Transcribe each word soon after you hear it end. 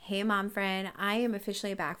Hey, mom friend, I am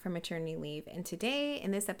officially back from maternity leave, and today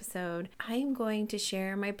in this episode, I am going to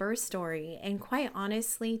share my birth story. And quite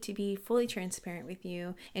honestly, to be fully transparent with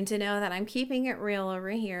you and to know that I'm keeping it real over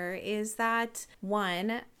here, is that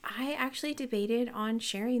one, I actually debated on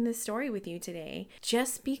sharing this story with you today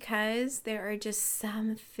just because there are just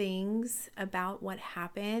some things about what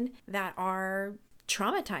happened that are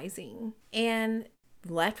traumatizing and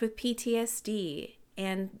left with PTSD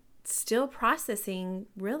and still processing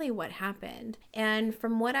really what happened. And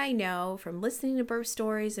from what I know from listening to birth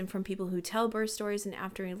stories and from people who tell birth stories, and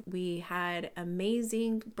after we had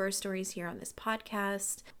amazing birth stories here on this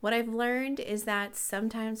podcast, what I've learned is that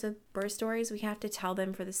sometimes with birth stories we have to tell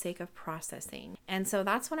them for the sake of processing. And so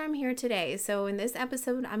that's what I'm here today. So in this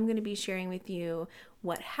episode, I'm going to be sharing with you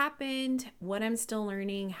what happened, what I'm still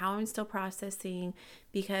learning, how I'm still processing,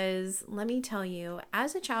 because let me tell you,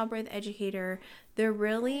 as a childbirth educator, there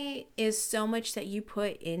really is so much that you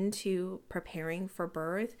put into preparing for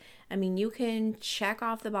birth. I mean, you can check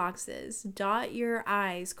off the boxes, dot your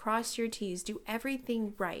I's, cross your T's, do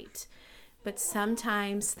everything right. But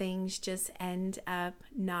sometimes things just end up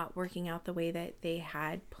not working out the way that they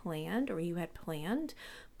had planned or you had planned.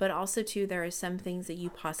 But also, too, there are some things that you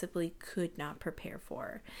possibly could not prepare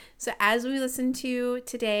for. So as we listen to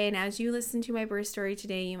today, and as you listen to my birth story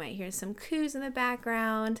today, you might hear some coos in the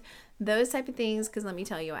background, those type of things, because let me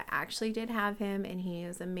tell you, I actually did have him, and he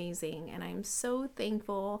is amazing. And I'm so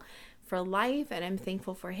thankful for life, and I'm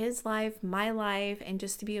thankful for his life, my life, and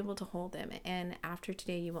just to be able to hold him. And after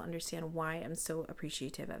today, you will understand why I'm so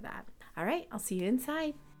appreciative of that. All right, I'll see you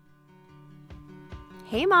inside.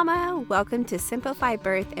 Hey mama, welcome to Simplified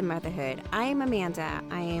Birth and Motherhood. I am Amanda.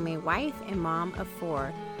 I am a wife and mom of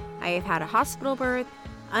 4. I have had a hospital birth,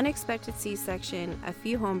 unexpected C-section, a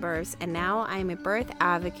few home births, and now I am a birth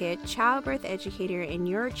advocate, childbirth educator, and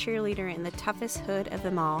your cheerleader in the toughest hood of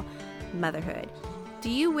them all, motherhood. Do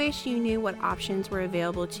you wish you knew what options were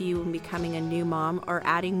available to you when becoming a new mom or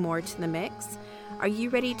adding more to the mix? Are you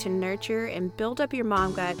ready to nurture and build up your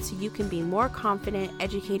mom gut so you can be more confident,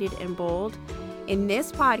 educated, and bold? In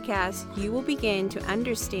this podcast, you will begin to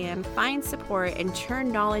understand, find support, and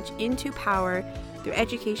turn knowledge into power through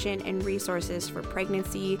education and resources for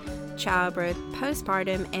pregnancy, childbirth,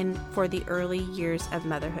 postpartum, and for the early years of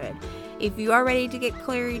motherhood. If you are ready to get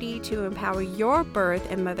clarity to empower your birth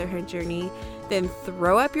and motherhood journey, then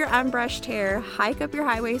throw up your unbrushed hair, hike up your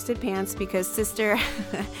high-waisted pants because, sister,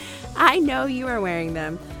 I know you are wearing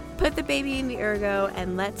them. Put the baby in the ergo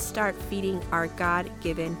and let's start feeding our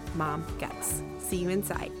God-given mom guts. See you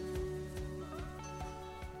inside.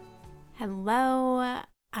 Hello.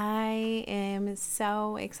 I am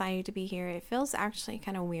so excited to be here. It feels actually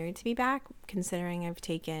kind of weird to be back considering I've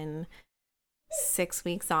taken 6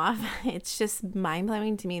 weeks off. It's just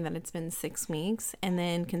mind-blowing to me that it's been 6 weeks. And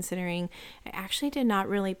then considering I actually did not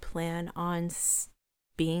really plan on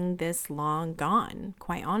being this long gone,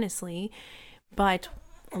 quite honestly. But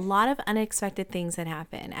a lot of unexpected things had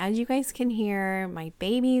happened. As you guys can hear, my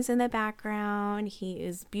baby's in the background. He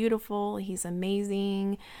is beautiful. He's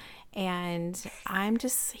amazing. And I'm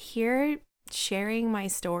just here sharing my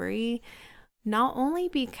story, not only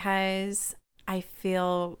because I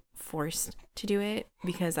feel forced to do it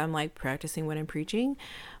because I'm like practicing what I'm preaching,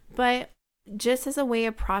 but just as a way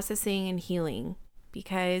of processing and healing.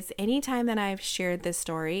 Because anytime that I've shared this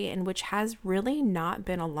story, and which has really not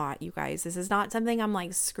been a lot, you guys, this is not something I'm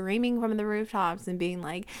like screaming from the rooftops and being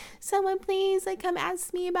like, someone please like come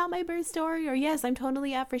ask me about my birth story, or yes, I'm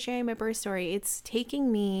totally up for sharing my birth story. It's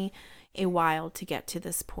taking me a while to get to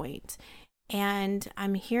this point. And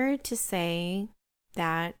I'm here to say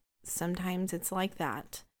that sometimes it's like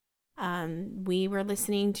that. We were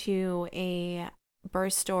listening to a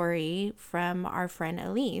birth story from our friend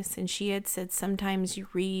Elise, and she had said sometimes you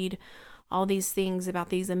read all these things about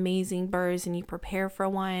these amazing births and you prepare for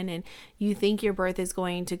one and you think your birth is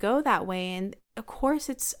going to go that way, and of course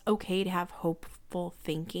it's okay to have hopeful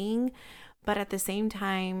thinking, but at the same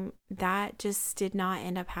time that just did not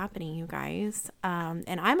end up happening, you guys.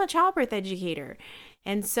 And I'm a childbirth educator,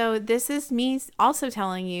 and so this is me also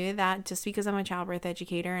telling you that just because I'm a childbirth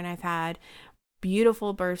educator and I've had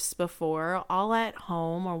beautiful births before, all at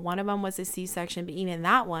home, or one of them was a C-section, but even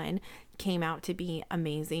that one came out to be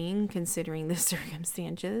amazing considering the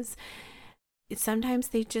circumstances. Sometimes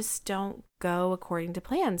they just don't go according to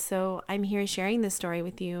plan. So I'm here sharing this story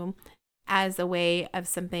with you as a way of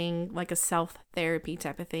something like a self-therapy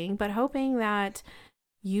type of thing, but hoping that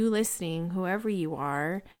you listening, whoever you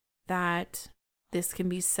are, that this can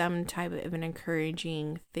be some type of an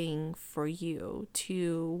encouraging thing for you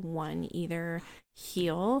to, one, either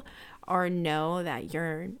heal or know that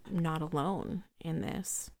you're not alone in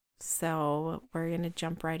this. So we're going to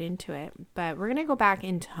jump right into it. But we're going to go back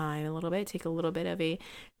in time a little bit, take a little bit of a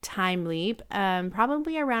time leap,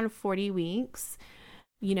 probably around 40 weeks.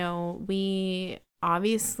 You know, we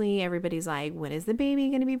obviously, everybody's like, when is the baby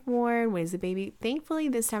going to be born? When is the baby? Thankfully,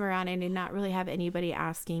 this time around, I did not really have anybody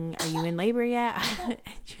asking, are you in labor yet?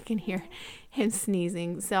 You can hear him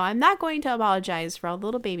sneezing. So I'm not going to apologize for all the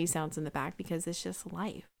little baby sounds in the back because it's just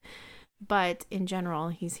life. But in general,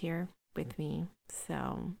 he's here with me.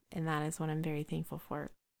 So, and that is what I'm very thankful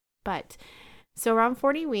for. But so around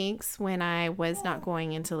 40 weeks, when I was not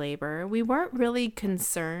going into labor, we weren't really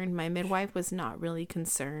concerned. My midwife was not really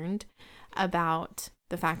concerned about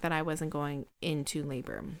the fact that I wasn't going into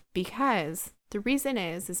labor, because the reason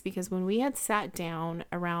is because when we had sat down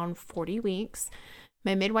around 40 weeks,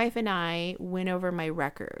 my midwife and I went over my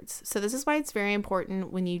records. So this is why it's very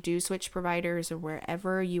important when you do switch providers or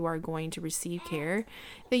wherever you are going to receive care,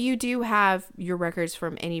 that you do have your records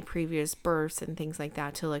from any previous births and things like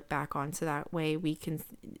that to look back on. So that way we can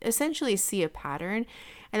essentially see a pattern.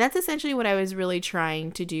 And that's essentially what I was really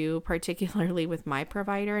trying to do, particularly with my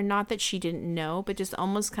provider. Not that she didn't know, but just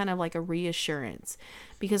almost kind of like a reassurance.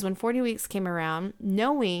 Because when 40 weeks came around,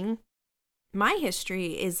 knowing my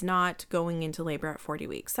history is not going into labor at 40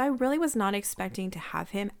 weeks. So I really was not expecting to have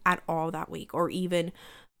him at all that week, or even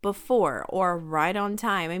before, or right on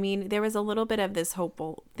time. I mean, there was a little bit of this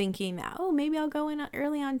hopeful thinking that, oh, maybe I'll go in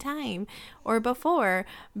early on time or before.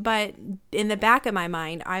 But in the back of my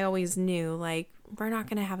mind, I always knew, like, we're not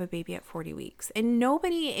going to have a baby at 40 weeks. And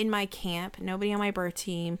nobody in my camp, nobody on my birth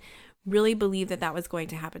team really believed that that was going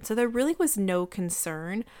to happen. So there really was no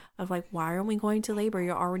concern of like, why aren't we going to labor?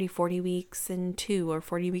 You're already 40 weeks and 2, or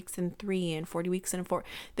 40 weeks and 3, and 40 weeks and 4.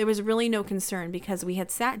 There was really no concern because we had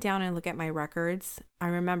sat down and looked at my records. I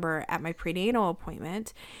remember at my prenatal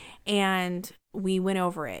appointment, and we went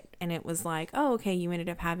over it, and it was like, oh, okay, you ended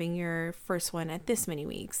up having your first one at this many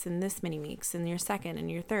weeks and this many weeks, and your second and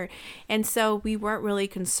your third. And so we weren't really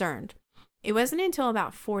concerned. It wasn't until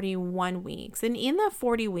about 41 weeks. And in the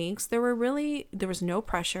 40 weeks, there was no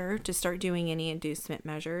pressure to start doing any inducement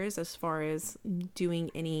measures as far as doing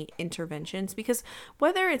any interventions, because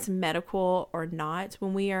whether it's medical or not,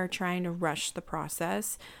 when we are trying to rush the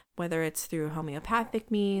process, whether it's through homeopathic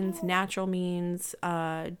means, natural means,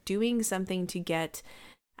 doing something to get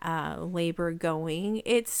labor going,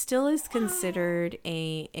 it still is considered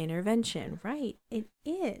a intervention, right? It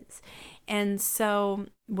is. And so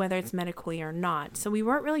whether it's medically or not, so we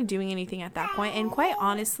weren't really doing anything at that point. And quite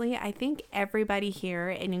honestly, I think everybody here,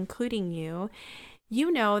 and including you,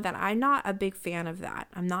 you know that I'm not a big fan of that.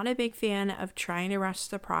 I'm not a big fan of trying to rush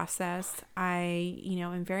the process. I,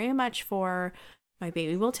 am very much for my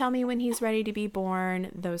baby will tell me when he's ready to be born,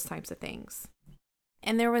 those types of things.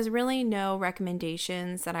 And there was really no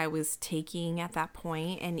recommendations that I was taking at that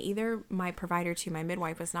point. And either my provider to my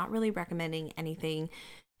midwife was not really recommending anything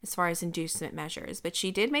as far as inducement measures. But she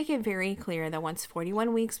did make it very clear that once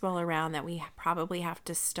 41 weeks roll around, that we probably have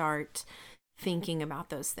to start thinking about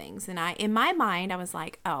those things. And in my mind, I was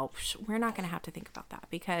like, oh, we're not going to have to think about that,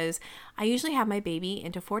 because I usually have my baby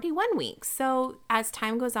into 41 weeks. So as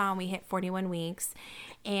time goes on, we hit 41 weeks,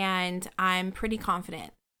 and I'm pretty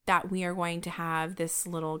confident that we are going to have this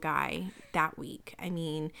little guy that week. I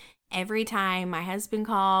mean, every time my husband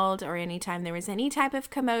called, or anytime there was any type of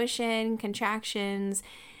commotion, contractions,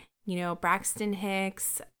 Braxton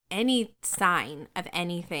Hicks, any sign of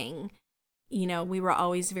anything, we were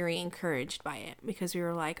always very encouraged by it, because we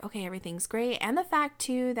were like, okay, everything's great. And the fact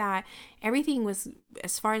too that everything was,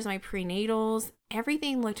 as far as my prenatals,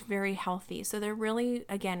 everything looked very healthy. So there really,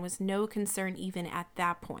 again, was no concern even at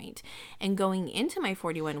that point. And going into my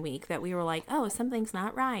 41 week, that we were like, oh, something's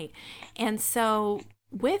not right. And so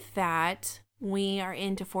with that, we are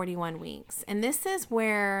into 41 weeks. And this is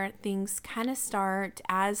where things kind of start.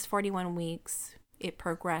 As 41 weeks, it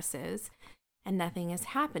progresses and nothing is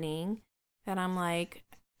happening, that I'm like,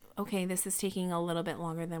 okay, this is taking a little bit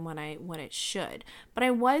longer than what it should. But I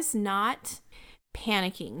was not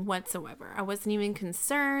panicking whatsoever. I wasn't even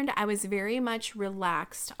concerned. I was very much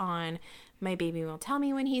relaxed on my baby will tell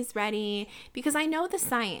me when he's ready, because I know the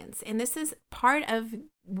science. And this is part of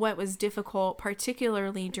what was difficult,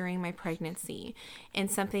 particularly during my pregnancy, and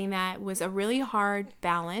something that was a really hard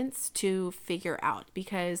balance to figure out,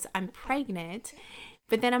 because I'm pregnant,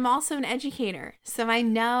 but then I'm also an educator. So I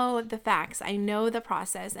know the facts, I know the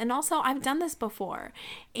process. And also I've done this before,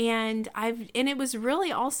 and it was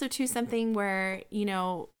really also too something where,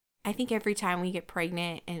 I think every time we get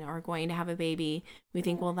pregnant and are going to have a baby, we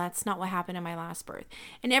think, well, that's not what happened in my last birth.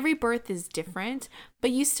 And every birth is different,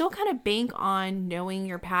 but you still kind of bank on knowing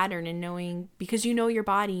your pattern and knowing, because you know your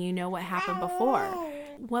body, you know what happened before.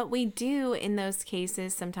 what we do in those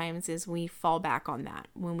cases sometimes is we fall back on that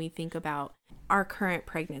when we think about our current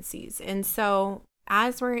pregnancies. And so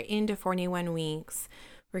as we're into 41 weeks,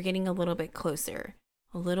 we're getting a little bit closer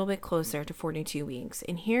to 42 weeks.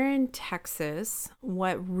 And here in Texas,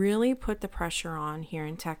 what really put the pressure on here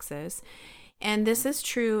in Texas, and this is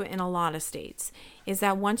true in a lot of states, is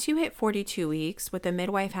that once you hit 42 weeks, what the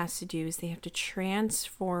midwife has to do is they have to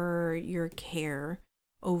transfer your care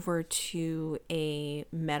over to a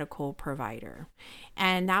medical provider.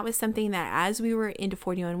 And that was something that as we were into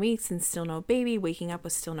 41 weeks and still no baby, waking up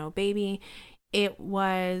with still no baby, it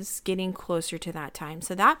was getting closer to that time.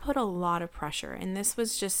 So that put a lot of pressure. And this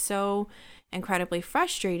was just so incredibly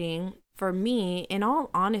frustrating for me, in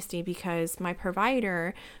all honesty, because my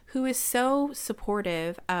provider, who is so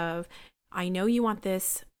supportive of, I know you want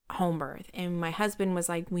this home birth. And my husband was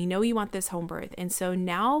like, we know you want this home birth. And so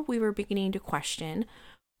now we were beginning to question,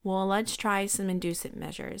 well, let's try some inducement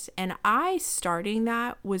measures. And I, starting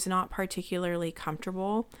that, was not particularly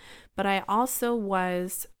comfortable, but I also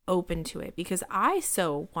was open to it because I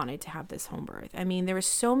so wanted to have this home birth. I mean, there were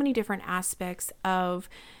so many different aspects of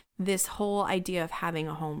this whole idea of having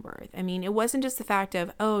a home birth. I mean, it wasn't just the fact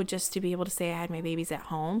of, oh, just to be able to say I had my babies at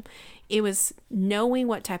home. It was knowing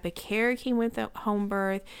what type of care came with a home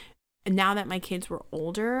birth. Now that my kids were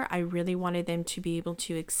older, I really wanted them to be able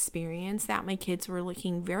to experience that. My kids were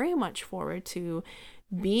looking very much forward to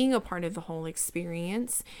being a part of the whole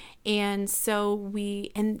experience. And so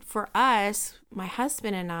and for us, my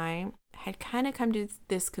husband and I had kind of come to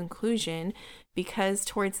this conclusion because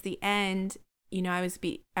towards the end, you know,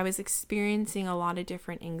 I was experiencing a lot of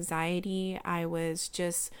different anxiety. I was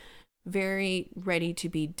just very ready to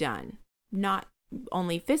be done. Not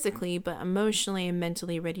only physically, but emotionally and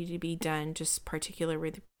mentally ready to be done, just particular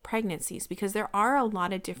with pregnancies, because there are a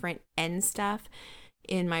lot of different end stuff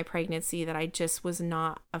in my pregnancy that I just was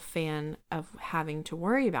not a fan of having to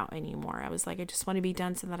worry about anymore. I was like, I just want to be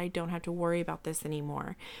done so that I don't have to worry about this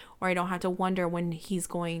anymore, or I don't have to wonder when he's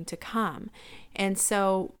going to come. And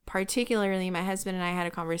so particularly my husband and I had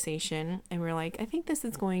a conversation and we're like, I think this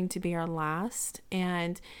is going to be our last.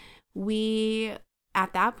 And we,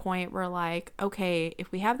 at that point, we're like, okay,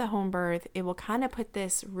 if we have the home birth, it will kind of put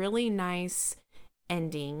this really nice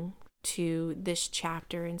ending to this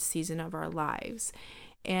chapter and season of our lives.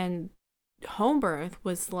 And home birth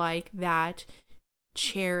was like that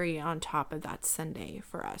cherry on top of that sundae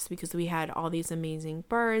for us, because we had all these amazing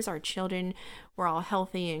births. Our children were all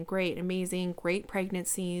healthy and great, amazing, great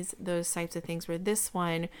pregnancies, those types of things. Where this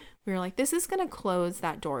one, we were like, this is going to close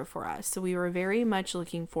that door for us. So we were very much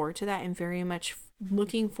looking forward to that and very much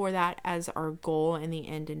looking for that as our goal and the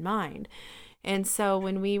end in mind. And so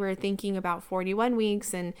when we were thinking about 41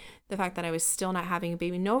 weeks and the fact that I was still not having a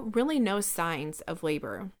baby, no signs of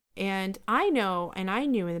labor. And I know, and I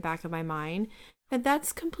knew in the back of my mind that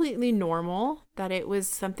that's completely normal, that it was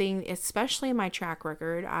something, especially in my track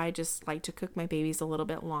record, I just like to cook my babies a little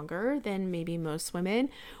bit longer than maybe most women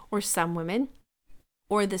or some women,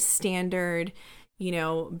 or the standard,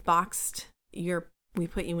 boxed, we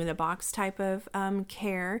put you in a box type of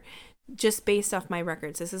care, just based off my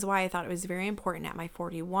records. This is why I thought it was very important at my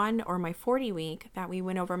 41 or my 40 week that we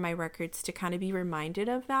went over my records to kind of be reminded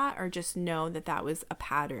of that, or just know that that was a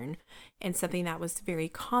pattern and something that was very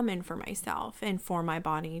common for myself and for my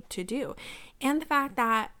body to do. And the fact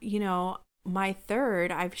that, my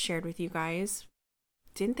third, I've shared with you guys,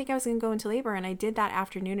 didn't think I was going to go into labor, and I did that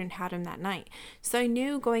afternoon and had him that night. So I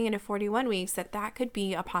knew going into 41 weeks that could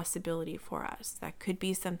be a possibility for us. That could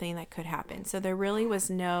be something that could happen. So there really was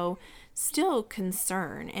no still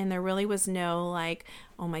concern, and there really was no like,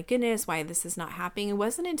 oh my goodness, why this is not happening. It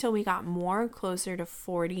wasn't until we got more closer to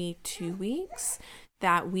 42 weeks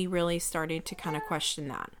that we really started to kind of question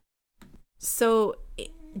that. So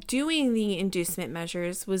doing the inducement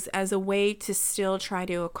measures was as a way to still try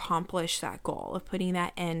to accomplish that goal of putting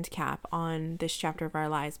that end cap on this chapter of our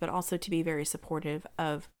lives, but also to be very supportive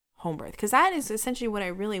of home birth, because that is essentially what I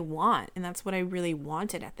really want, and that's what I really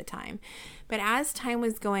wanted at the time. But as time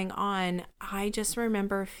was going on, I just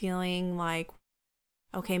remember feeling like,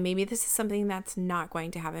 okay, maybe this is something that's not going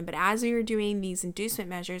to happen. But as we were doing these inducement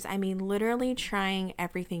measures, I mean, literally trying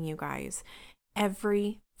everything, you guys,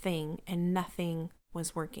 everything, and nothing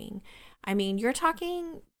was working. I mean, you're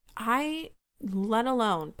talking, let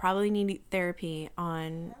alone probably need therapy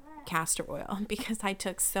on castor oil, because I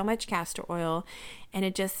took so much castor oil and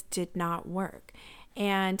it just did not work.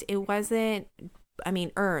 And it wasn't,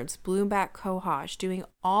 herbs, Bloomback cohosh, doing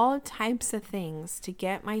all types of things to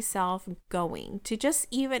get myself going, to just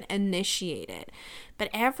even initiate it. But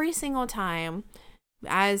every single time,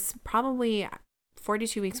 as probably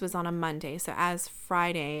 42 weeks was on a Monday. So as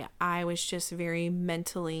Friday, I was just very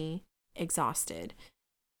mentally exhausted.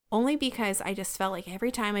 Only because I just felt like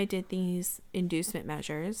every time I did these inducement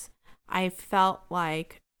measures, I felt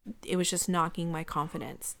like it was just knocking my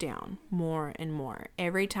confidence down more and more.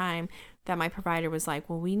 Every time that my provider was like,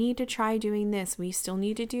 well, we need to try doing this. We still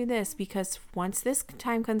need to do this because once this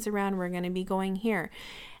time comes around, we're going to be going here.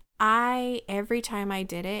 Every time I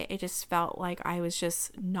did it, it just felt like I was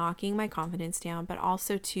just knocking my confidence down. But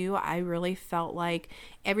also too, I really felt like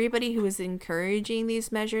everybody who was encouraging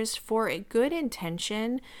these measures for a good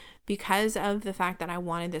intention, because of the fact that I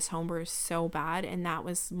wanted this home birth so bad, and that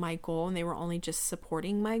was my goal, and they were only just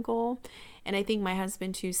supporting my goal. And I think my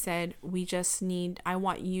husband too said, I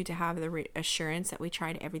want you to have the assurance that we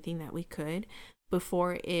tried everything that we could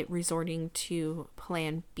before it resorting to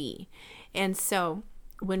plan B. And so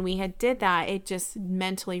when we had did that, it just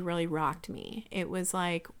mentally really rocked me. It was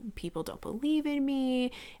like, people don't believe in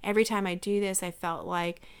me. Every time I do this, I felt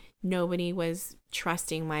like nobody was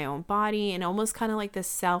trusting my own body, and almost kind of like the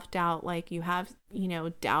self-doubt, like you have,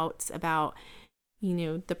 doubts about,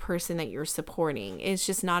 the person that you're supporting. It's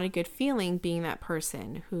just not a good feeling being that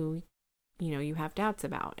person who, you have doubts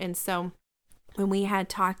about. And so when we had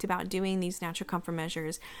talked about doing these natural comfort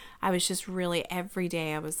measures, I was just really, every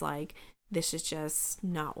day I was like, this is just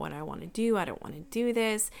not what I want to do. I don't want to do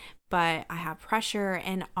this, but I have pressure.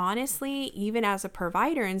 And honestly, even as a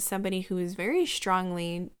provider and somebody who is very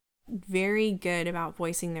good about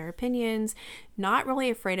voicing their opinions, not really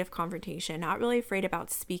afraid of confrontation, not really afraid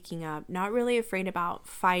about speaking up, not really afraid about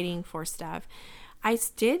fighting for stuff, I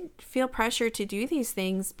did feel pressure to do these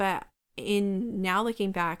things. But in now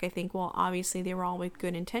looking back, I think, well, obviously they were all with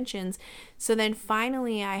good intentions. So then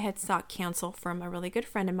finally I had sought counsel from a really good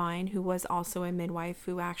friend of mine who was also a midwife,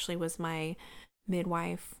 who actually was my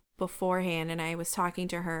midwife beforehand. And I was talking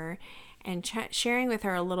to her and sharing with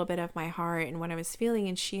her a little bit of my heart and what I was feeling.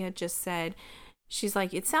 And she had just said, she's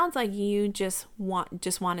like, it sounds like you just want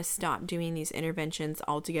to stop doing these interventions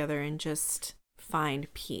altogether and just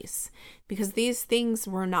find peace, because these things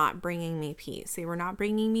were not bringing me peace. They were not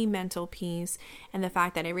bringing me mental peace. And the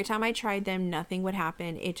fact that every time I tried them, nothing would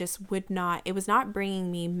happen. It was not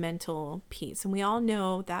bringing me mental peace. And we all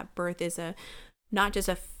know that birth is not just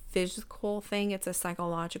a physical thing, it's a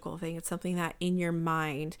psychological thing. It's something that in your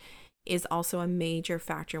mind is also a major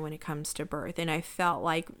factor when it comes to birth. And I felt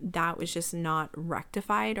like that was just not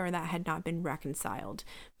rectified, or that had not been reconciled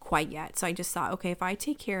quite yet. So I just thought, okay, if I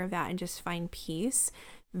take care of that and just find peace,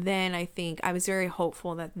 then I think I was very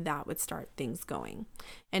hopeful that that would start things going.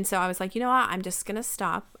 And so I was like, you know what, I'm just going to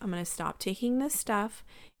stop. I'm going to stop taking this stuff,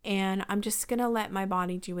 and I'm just going to let my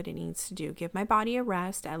body do what it needs to do. Give my body a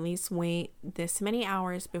rest, at least wait this many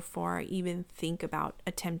hours before I even think about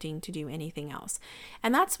attempting to do anything else.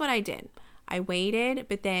 And that's what I did. I waited,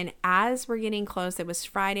 but then as we're getting close, it was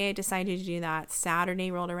Friday, I decided to do that. Saturday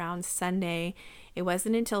rolled around, Sunday. It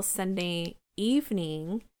wasn't until Sunday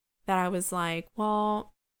evening that I was like,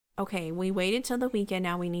 well, okay, we waited till the weekend.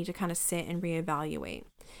 Now we need to kind of sit and reevaluate.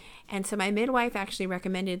 And so my midwife actually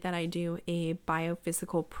recommended that I do a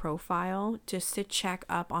biophysical profile just to check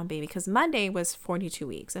up on baby, because Monday was 42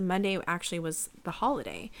 weeks and Monday actually was the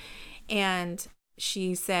holiday. And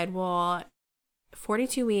she said, well,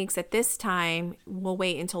 42 weeks at this time, we'll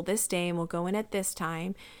wait until this day and we'll go in at this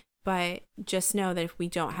time. But just know that if we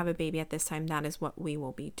don't have a baby at this time, that is what we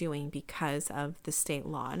will be doing because of the state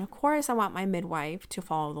law. And of course, I want my midwife to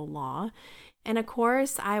follow the law. And of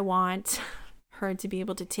course, I want her to be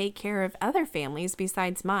able to take care of other families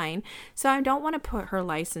besides mine. So I don't want to put her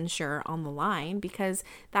licensure on the line, because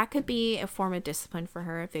that could be a form of discipline for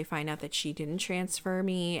her if they find out that she didn't transfer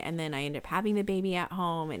me and then I end up having the baby at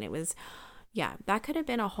home. And it was, that could have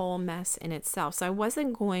been a whole mess in itself. So I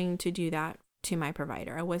wasn't going to do that to my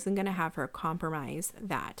provider. I wasn't going to have her compromise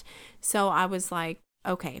that. So I was like,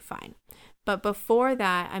 okay, fine. But before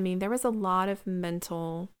that, I mean, there was a lot of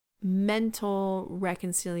mental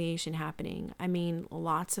reconciliation happening. I mean,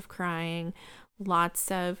 lots of crying,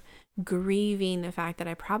 lots of grieving the fact that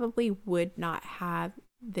I probably would not have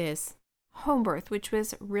this home birth, which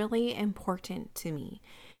was really important to me.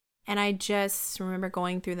 And I just remember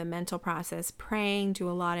going through the mental process, praying, do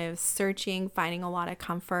a lot of searching, finding a lot of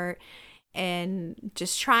comfort, and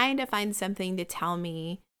just trying to find something to tell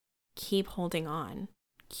me, keep holding on,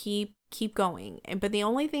 keep going. But the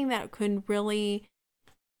only thing that could really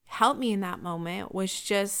help me in that moment was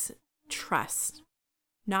just trust.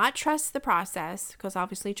 Not trust the process, because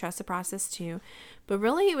obviously trust the process too, but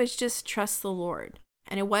really it was just trust the Lord.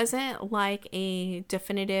 And it wasn't like a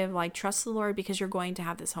definitive, like, trust the Lord because you're going to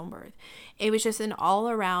have this home birth. It was just an all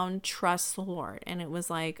around trust the Lord. And it was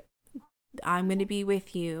like, I'm going to be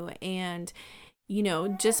with you. And,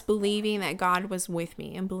 just believing that God was with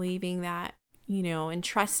me and believing that, and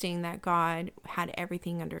trusting that God had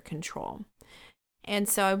everything under control. And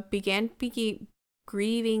so I began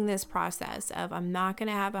grieving this process of I'm not going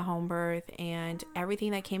to have a home birth and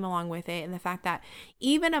everything that came along with it. And the fact that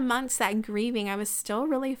even amongst that grieving, I was still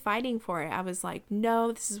really fighting for it. I was like,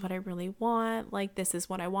 no, this is what I really want. Like, this is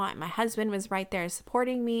what I want. My husband was right there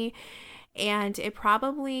supporting me. And it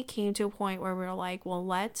probably came to a point where we were like, well,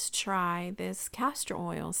 let's try this castor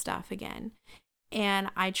oil stuff again. And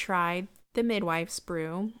I tried the midwife's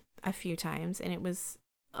brew a few times, and it was,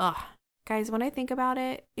 guys, when I think about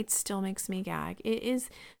it, it still makes me gag. It is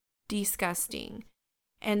disgusting.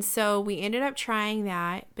 And so we ended up trying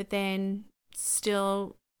that, but then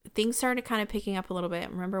still things started kind of picking up a little bit.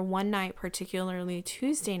 Remember one night, particularly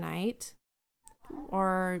Tuesday night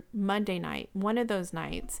or Monday night, one of those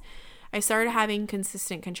nights, I started having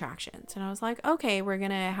consistent contractions. And I was like, okay, we're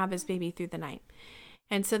going to have this baby through the night.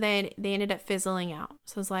 And so then they ended up fizzling out.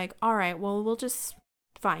 So I was like, all right, well,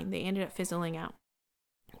 fine. They ended up fizzling out.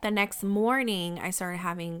 The next morning, I started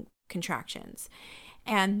having contractions.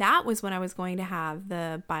 And that was when I was going to have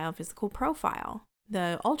the biophysical profile,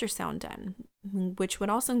 the ultrasound done, which would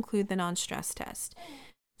also include the non-stress test.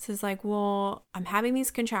 So it's like, well, I'm having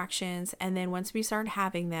these contractions. And then once we started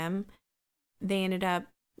having them,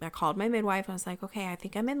 I called my midwife. I was like, okay, I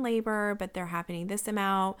think I'm in labor, but they're happening this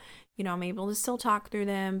amount. I'm able to still talk through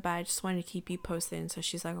them, but I just wanted to keep you posted. And so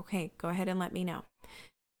she's like, okay, go ahead and let me know.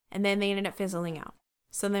 And then they ended up fizzling out.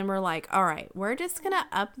 So then we're like, all right, we're just going to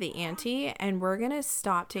up the ante and we're going to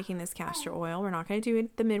stop taking this castor oil. We're not going to do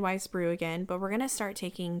the midwife's brew again, but we're going to start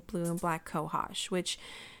taking blue and black cohosh, which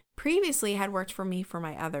previously had worked for me for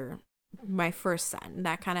my first son.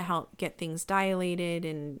 That kind of helped get things dilated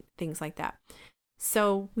and things like that.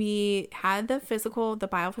 So we had the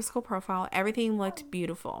biophysical profile. Everything looked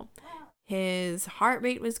beautiful. His heart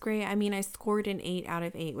rate was great. I mean, I scored an 8 out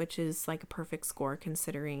of 8, which is like a perfect score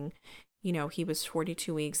considering, he was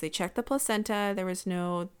 42 weeks. They checked the placenta. There was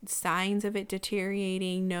no signs of it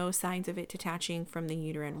deteriorating, no signs of it detaching from the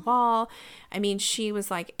uterine wall. I mean, she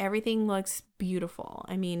was like, everything looks beautiful.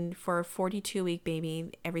 I mean, for a 42-week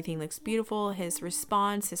baby, everything looks beautiful. His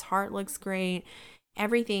response, his heart looks great.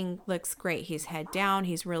 Everything looks great. He's head down.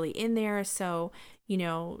 He's really in there. So,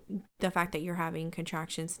 the fact that you're having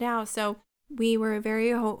contractions now. So we were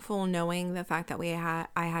very hopeful knowing the fact that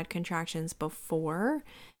I had contractions before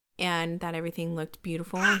and that everything looked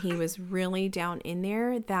beautiful. And he was really down in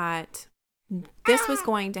there that this was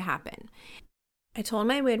going to happen. I told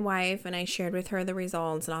my midwife and I shared with her the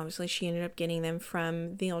results. And obviously she ended up getting them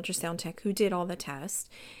from the ultrasound tech who did all the tests.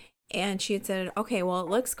 And she had said, okay, well, it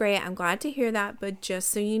looks great. I'm glad to hear that. But just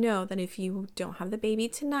so you know that if you don't have the baby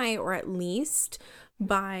tonight, or at least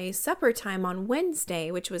by supper time on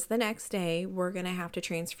Wednesday, which was the next day, we're going to have to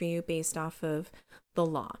transfer you based off of the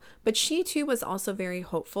law. But she too was also very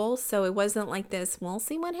hopeful. So it wasn't like this, we'll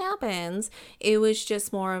see what happens. It was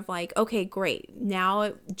just more of like, okay, great.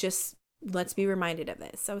 Now let's be reminded of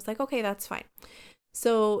this. So I was like, okay, that's fine.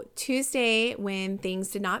 So Tuesday, when things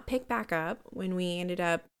did not pick back up, when we ended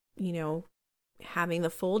up having the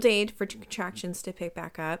full day for contractions to pick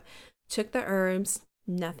back up, took the herbs,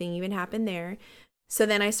 nothing even happened there. So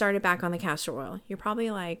then I started back on the castor oil. You're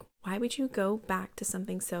probably like, why would you go back to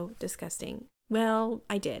something so disgusting? Well,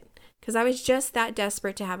 I did, because I was just that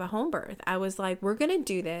desperate to have a home birth. I was like, we're going to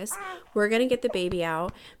do this. We're going to get the baby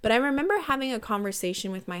out. But I remember having a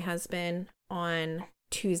conversation with my husband on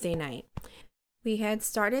Tuesday night. We had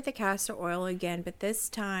started the castor oil again, but this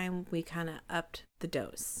time we kind of upped the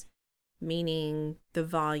dose, meaning the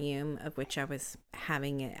volume of which I was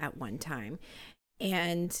having it at one time.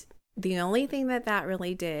 And the only thing that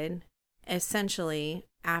really did, essentially,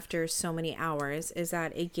 after so many hours, is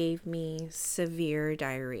that it gave me severe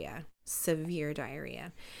diarrhea.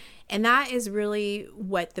 And that is really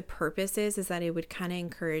what the purpose is that it would kind of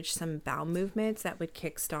encourage some bowel movements that would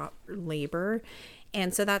kickstart labor.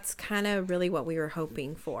 And so that's kind of really what we were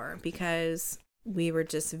hoping for, because we were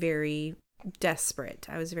just very desperate.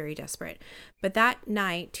 I was very desperate. But that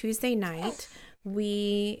night, Tuesday night,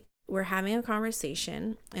 we were having a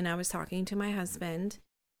conversation and I was talking to my husband,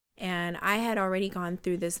 and I had already gone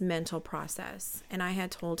through this mental process. And I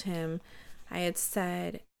had told him, I had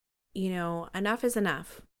said, enough is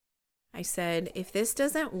enough. I said, if this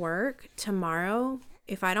doesn't work tomorrow,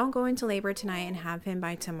 if I don't go into labor tonight and have him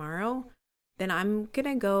by tomorrow, then I'm going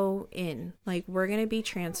to go in. Like, we're going to be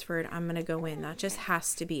transferred. I'm going to go in. That just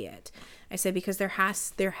has to be it. I said, because there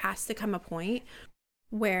has to come a point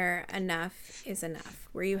where enough is enough,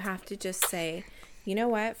 where you have to just say, you know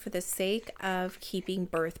what, for the sake of keeping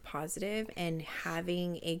birth positive and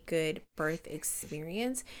having a good birth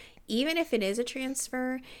experience, even if it is a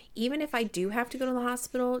transfer, even if I do have to go to the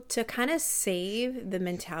hospital, to kind of save the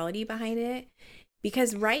mentality behind it.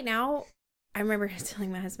 Because right now, I remember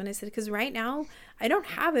telling my husband, I said, because right now I don't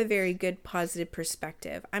have a very good positive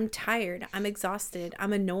perspective. I'm tired. I'm exhausted.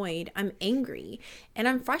 I'm annoyed. I'm angry. And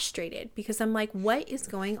I'm frustrated because I'm like, what is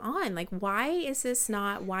going on? Like, why is this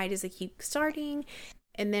not? Why does it keep starting?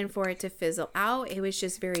 And then for it to fizzle out, it was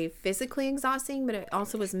just very physically exhausting, but it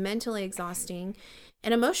also was mentally exhausting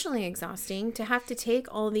and emotionally exhausting to have to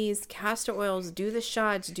take all these castor oils, do the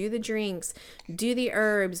shots, do the drinks, do the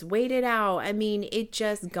herbs, wait it out. I mean, it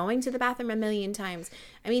just going to the bathroom a million times.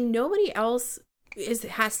 I mean, nobody else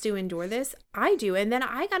has to endure this. I do. And then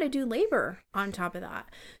I got to do labor on top of that.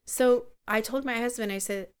 So I told my husband, I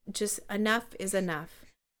said, just enough is enough.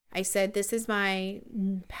 I said, this is my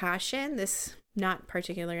passion. This, not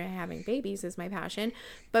particularly having babies is my passion,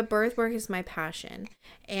 but birth work is my passion.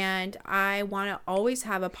 And I want to always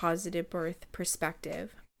have a positive birth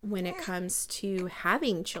perspective when it comes to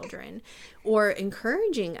having children or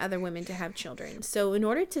encouraging other women to have children. So in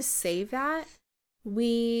order to save that,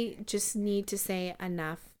 we just need to say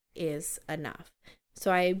enough is enough.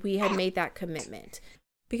 So we had made that commitment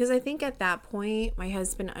because I think at that point, my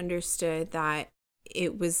husband understood that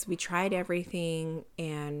we tried everything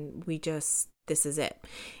and this is it.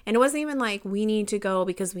 And it wasn't even like we need to go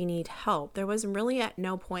because we need help. There was really at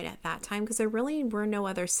no point at that time because there really were no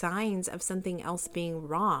other signs of something else being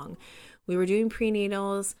wrong. We were doing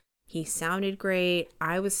prenatals. He sounded great.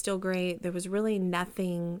 I was still great. There was really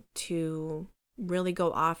nothing to really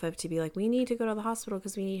go off of to be like, we need to go to the hospital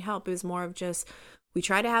because we need help. It was more of just, we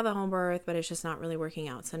tried to have a home birth, but it's just not really working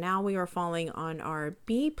out. So now we are falling on our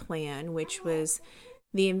B plan, which was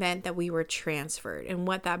the event that we were transferred and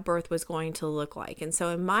what that birth was going to look like. And so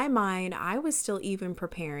in my mind, I was still even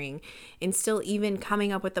preparing and still even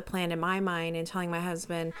coming up with the plan in my mind and telling my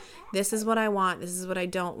husband, this is what I want. This is what I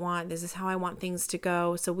don't want. This is how I want things to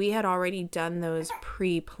go. So we had already done those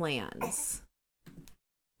pre-plans.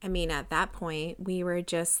 I mean, at that point, we were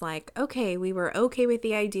just like, okay, we were okay with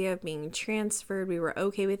the idea of being transferred. We were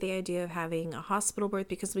okay with the idea of having a hospital birth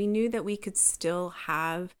because we knew that we could still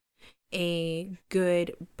have a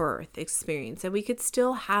good birth experience, and we could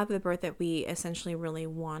still have the birth that we essentially really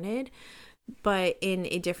wanted, but in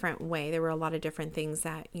a different way. There were a lot of different things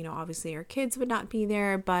that, obviously our kids would not be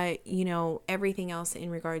there, but, everything else in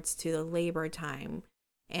regards to the labor time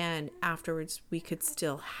and afterwards we could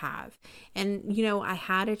still have. And, I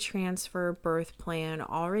had a transfer birth plan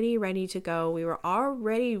already ready to go. We were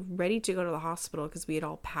already ready to go to the hospital because we had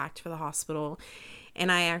all packed for the hospital. And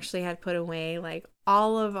I actually had put away like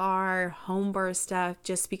all of our home birth stuff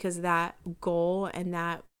just because that goal and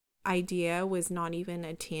that idea was not even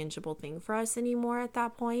a tangible thing for us anymore at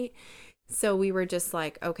that point. So we were just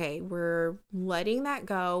like, okay, we're letting that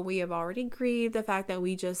go. We have already grieved the fact that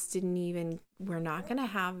we just we're not going to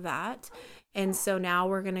have that. And so now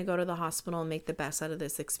we're going to go to the hospital and make the best out of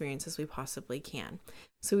this experience as we possibly can.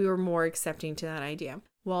 So we were more accepting to that idea.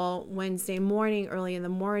 Well, Wednesday morning, early in the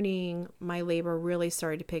morning, my labor really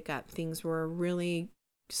started to pick up. Things were really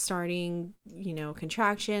starting,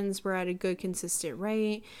 contractions were at a good consistent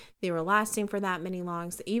rate. They were lasting for that many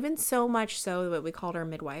longs, even so much so that we called our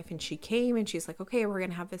midwife and she came and she's like, okay, we're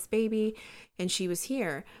going to have this baby. And she was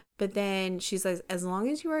here. But then she's like, as long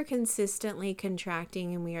as you are consistently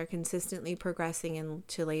contracting and we are consistently progressing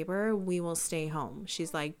into labor, we will stay home.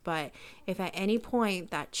 She's like, but if at any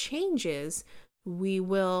point that changes, we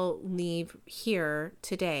will leave here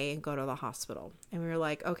today and go to the hospital. And we were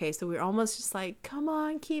like, okay, so we were almost just like, come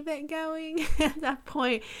on, keep it going at that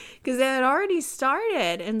point, because it had already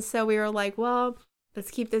started. And so we were like, well, let's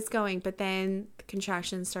keep this going. But then the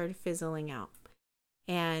contractions started fizzling out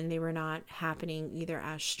and they were not happening either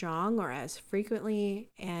as strong or as frequently.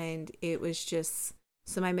 And it was just,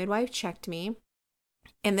 so my midwife checked me.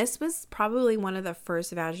 And this was probably one of the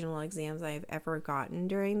first vaginal exams I've ever gotten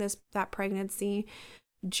during that pregnancy,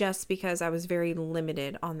 just because I was very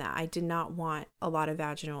limited on that. I did not want a lot of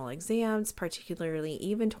vaginal exams, particularly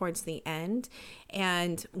even towards the end.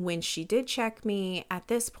 And when she did check me at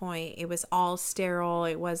this point, it was all sterile.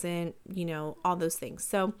 It wasn't, all those things.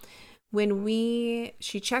 So when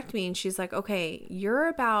she checked me and she's like, okay, you're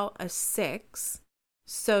about a 6.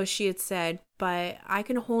 So she had said, but I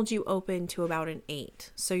can hold you open to about an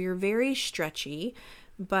 8. So you're very stretchy,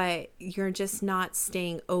 but you're just not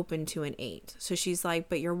staying open to an 8. So she's like,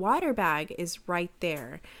 but your water bag is right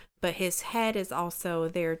there, but his head is also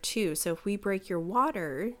there too. So if we break your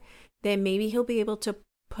water, then maybe he'll be able to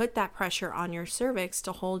put that pressure on your cervix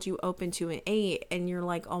to hold you open to an 8 and you're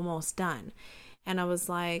like almost done. And I was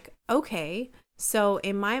like, okay. So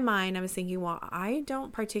in my mind, I was thinking, well, I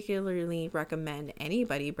don't particularly recommend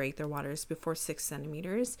anybody break their waters before 6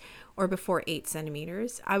 centimeters or before 8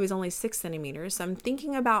 centimeters. I was only 6 centimeters. So I'm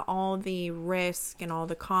thinking about all the risk and all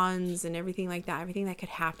the cons and everything like that, everything that could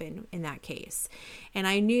happen in that case. And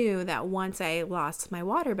I knew that once I lost my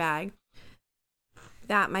water bag,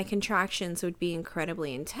 that my contractions would be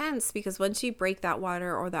incredibly intense, because once you break that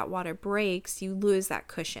water or that water breaks, you lose that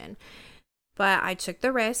cushion. But I took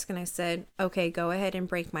the risk and I said, okay, go ahead and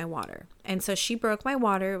break my water. And so she broke my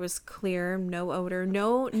water. It was clear, no odor,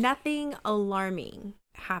 nothing alarming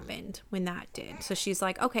happened when that did. So she's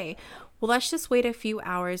like, okay, well, let's just wait a few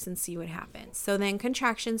hours and see what happens. So then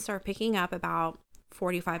contractions start picking up about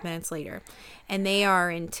 45 minutes later, and they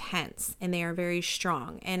are intense and they are very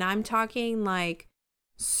strong. And I'm talking like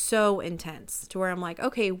so intense to where I'm like,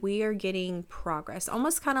 okay, we are getting progress.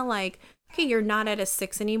 Almost kind of like, okay, you're not at a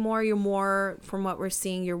 6 anymore. You're more, from what we're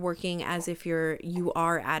seeing, you're working as if you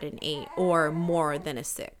are at an 8 or more than a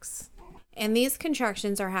 6. And these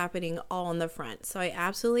contractions are happening all in the front. So I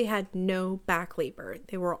absolutely had no back labor.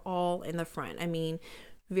 They were all in the front. I mean,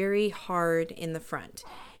 very hard in the front.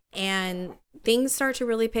 And things start to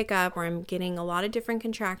really pick up where I'm getting a lot of different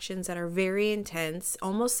contractions that are very intense,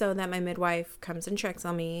 almost so that my midwife comes and checks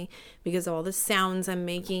on me because of all the sounds I'm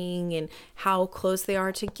making and how close they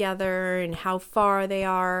are together and how far they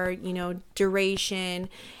are, duration.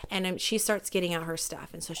 And she starts getting out her stuff.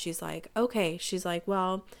 And so she's like, okay, she's like,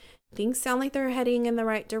 well, things sound like they're heading in the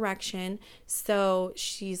right direction. So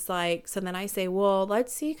she's like, so then I say, well,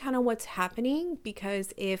 let's see kind of what's happening,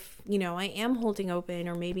 because if, I am holding open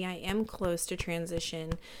or maybe I am close to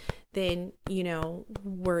transition, then,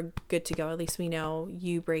 we're good to go. At least we know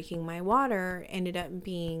you breaking my water ended up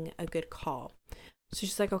being a good call. So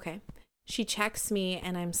she's like, okay. She checks me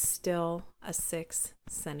and I'm still a 6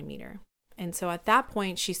 centimeter. And so at that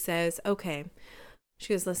point she says, okay,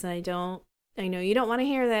 she goes, listen, I know you don't want to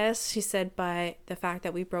hear this, she said, but the fact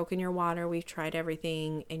that we've broken your water, we've tried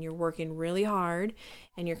everything, and you're working really hard,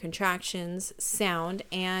 and your contractions sound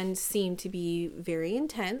and seem to be very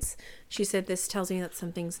intense. She said, this tells me that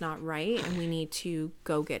something's not right, and we need to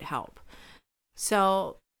go get help.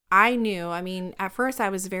 So I knew, at first I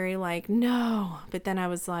was very like, no, but then I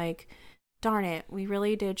was like, darn it, we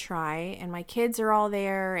really did try, and my kids are all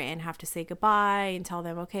there and have to say goodbye and tell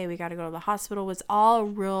them, okay, we got to go to the hospital, was all a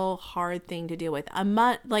real hard thing to deal with. A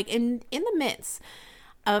month, like in the midst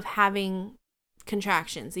of having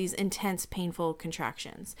contractions, these intense, painful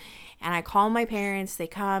contractions. And I call my parents, they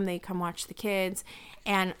come watch the kids.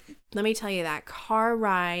 And let me tell you, that car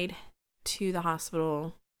ride to the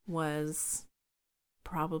hospital was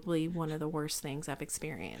probably one of the worst things I've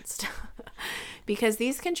experienced. Because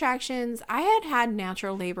these contractions, I had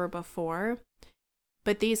natural labor before,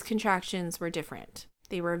 but these contractions were different.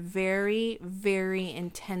 They were very, very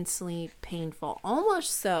intensely painful.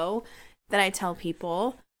 Almost so that I tell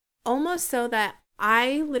people, almost so that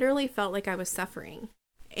I literally felt like I was suffering.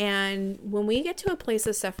 And when we get to a place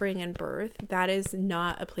of suffering in birth, that is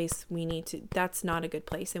not a place that's not a good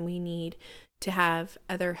place. And we need to have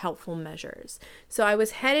other helpful measures. So I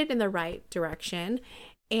was headed in the right direction.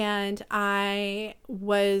 And I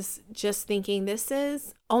was just thinking, this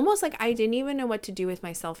is almost like I didn't even know what to do with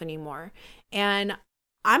myself anymore. And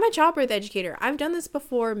I'm a childbirth educator. I've done this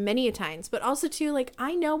before many a times, but also too, like,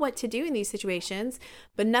 I know what to do in these situations,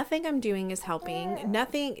 but nothing I'm doing is helping.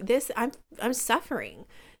 I'm suffering.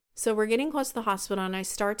 So we're getting close to the hospital and I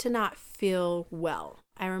start to not feel well.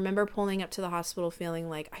 I remember pulling up to the hospital feeling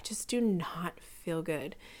like I just do not feel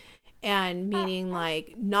good. And meaning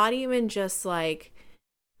like, not even just like,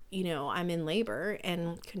 I'm in labor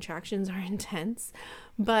and contractions are intense,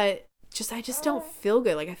 but I just don't feel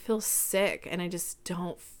good. Like I feel sick and I just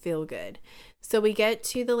don't feel good. So we get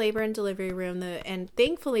to the labor and delivery room, and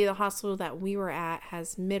thankfully the hospital that we were at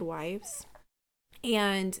has midwives,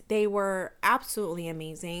 and they were absolutely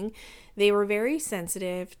amazing. They were very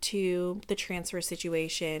sensitive to the transfer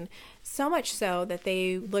situation, so much so that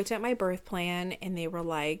they looked at my birth plan and they were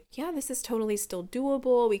like, yeah, this is totally still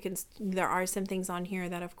doable. There are some things on here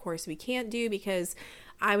that of course we can't do, because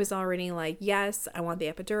I was already like, yes, I want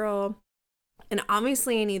the epidural. And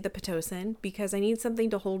obviously I need the Pitocin because I need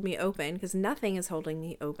something to hold me open, because nothing is holding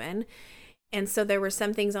me open. And so there were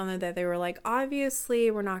some things on there that they were like,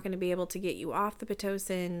 obviously, we're not going to be able to get you off the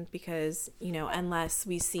Pitocin because, unless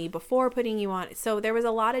we see before putting you on. So there was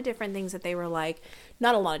a lot of different things that they were like,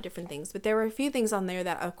 not a lot of different things, but there were a few things on there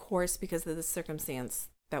that, of course, because of the circumstance,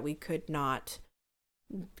 that we could not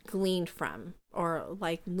gleaned from or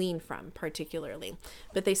like leaned from particularly.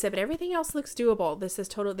 But they said, but everything else looks doable. This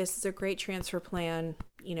is a great transfer plan.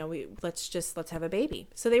 You know, let's have a baby.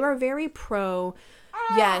 So they were very pro,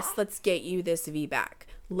 yes, let's get you this VBAC.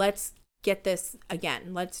 Let's get this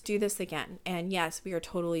again. Let's do this again. And yes, we are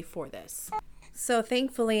totally for this. So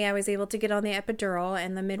thankfully, I was able to get on the epidural,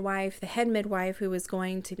 and the head midwife who was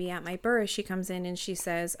going to be at my birth, she comes in and she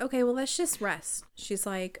says, okay, well, let's just rest. She's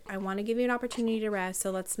like, I want to give you an opportunity to rest, so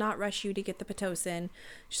let's not rush you to get the Pitocin.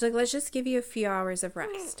 She's like, let's just give you a few hours of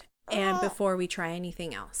rest and before we try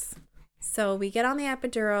anything else. So we get on the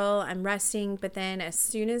epidural, I'm resting, but then as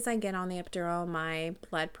soon as I get on the epidural, my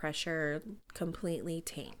blood pressure completely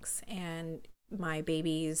tanks, and my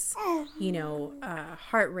baby's,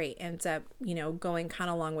 heart rate ends up, going kind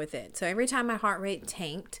of along with it. So every time my heart rate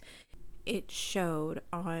tanked, it showed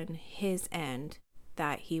on his end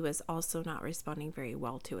that he was also not responding very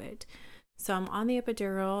well to it. So I'm on the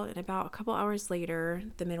epidural, and about a couple hours later,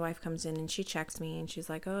 the midwife comes in and she checks me, and she's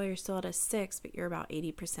like, oh, you're still at a 6, but you're about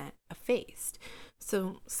 80% effaced.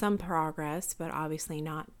 So some progress, but obviously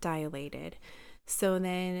not dilated. So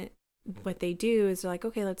then what they do is they're like,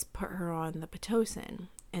 okay, let's put her on the Pitocin.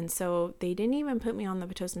 And so they didn't even put me on the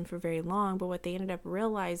Pitocin for very long, but what they ended up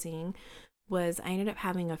realizing was I ended up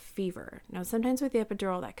having a fever. Now, sometimes with the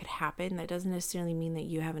epidural that could happen. That doesn't necessarily mean that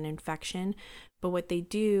you have an infection, but what they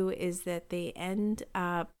do is that they end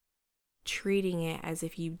up treating it as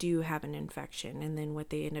if you do have an infection. And then what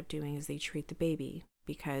they end up doing is they treat the baby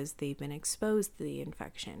because they've been exposed to the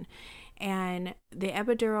infection. And the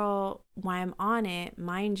epidural, while I'm on it,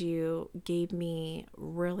 mind you, gave me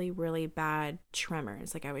really, really bad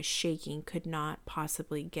tremors. Like I was shaking, could not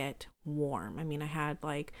possibly get warm. I mean, I had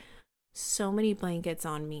like so many blankets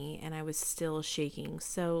on me and I was still shaking.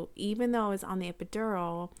 So even though I was on the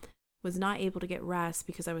epidural, was not able to get rest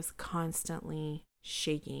because I was constantly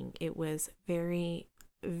shaking. It was very,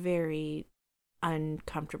 very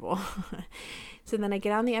uncomfortable. So then I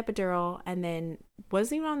get on the epidural, and then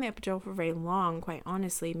wasn't even on the epidural for very long, quite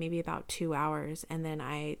honestly, maybe about 2 hours. And then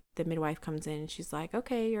the midwife comes in and she's like,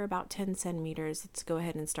 okay, you're about 10 centimeters. Let's go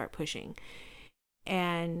ahead and start pushing.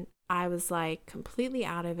 And I was like completely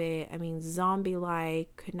out of it. I mean,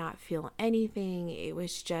 zombie-like, could not feel anything. It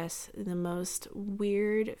was just the most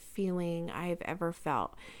weird feeling I've ever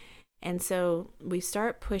felt. And so we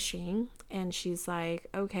start pushing, and she's like,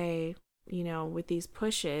 okay, with these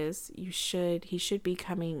pushes, he should be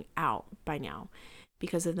coming out by now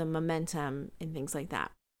because of the momentum and things like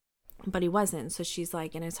that. But he wasn't. So she's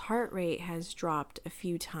like, and his heart rate has dropped a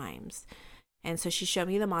few times. And so she showed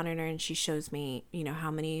me the monitor, and she shows me,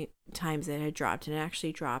 how many times it had dropped. And it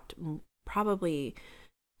actually dropped probably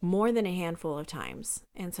more than a handful of times.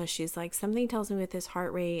 And so she's like, something tells me with his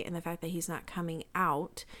heart rate and the fact that he's not coming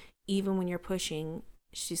out, even when you're pushing,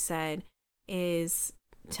 she said,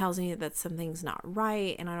 tells me that something's not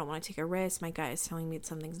right, and I don't want to take a risk. My gut is telling me that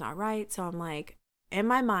something's not right. So I'm like, in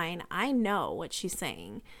my mind, I know what she's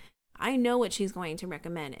saying. I know what she's going to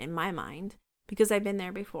recommend in my mind because I've been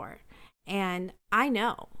there before. And I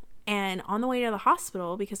know. And on the way to the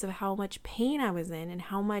hospital, because of how much pain I was in and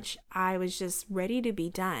how much I was just ready to be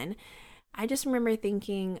done, I just remember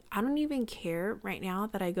thinking, I don't even care right now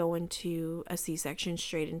that I go into a C-section,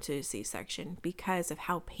 straight into a C-section, because of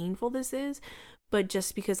how painful this is, but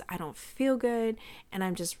just because I don't feel good and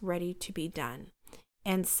I'm just ready to be done.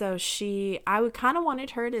 And so I kind of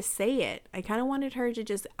wanted her to say it. I kind of wanted her to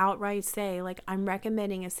just outright say, like, I'm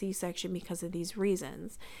recommending a C-section because of these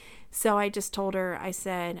reasons. So I just told her, I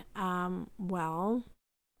said,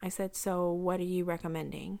 so what are you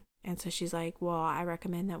recommending? And so she's like, well, I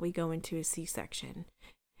recommend that we go into a C-section.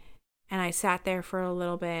 And I sat there for a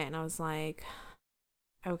little bit and I was like,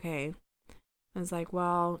 okay. I was like,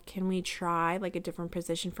 well, can we try like a different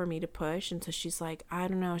position for me to push? And so she's like, I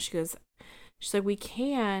don't know. She's like, we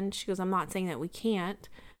can. She goes, I'm not saying that we can't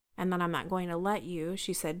and that I'm not going to let you.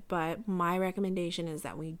 She said, but my recommendation is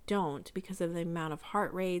that we don't, because of the amount of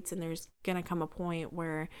heart rates. And there's going to come a point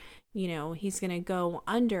where, he's going to go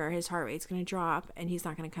under, his heart rate's going to drop and he's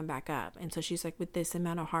not going to come back up. And so she's like, with this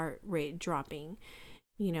amount of heart rate dropping,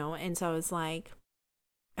 and so I was like,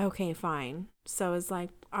 okay, fine. So I was like,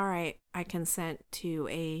 all right, I consent to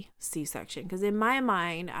a C-section. Because in my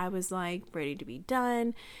mind, I was like ready to be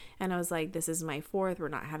done. And I was like, this is my 4th. We're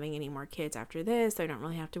not having any more kids after this. I don't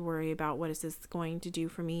really have to worry about what is this going to do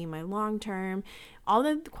for me in my long term. All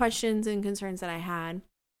the questions and concerns that I had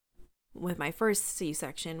with my first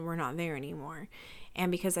C-section were not there anymore.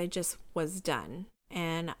 And because I just was done.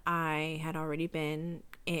 And I had already been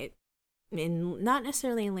not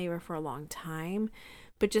necessarily in labor for a long time,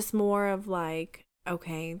 but just more of like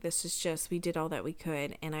okay, this is just, we did all that we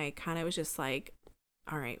could. And I kind of was just like,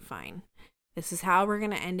 all right, fine. This is how we're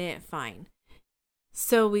going to end it. Fine.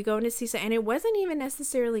 So we go into C-section, and it wasn't even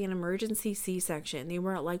necessarily an emergency C-section. They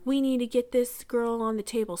weren't like, we need to get this girl on the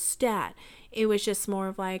table stat. It was just more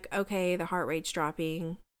of like, okay, the heart rate's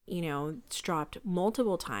dropping, it's dropped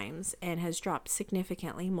multiple times and has dropped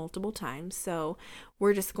significantly multiple times. So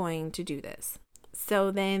we're just going to do this.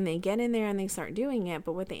 So then they get in there and they start doing it.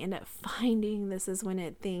 But what they end up finding, this is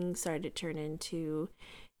when things started to turn into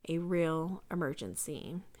a real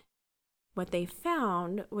emergency. What they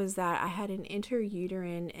found was that I had an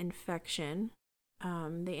intrauterine infection.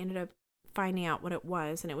 They ended up finding out what it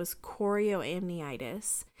was, and it was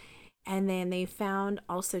chorioamnitis. And then they found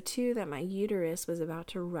also, too, that my uterus was about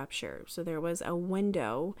to rupture. So there was a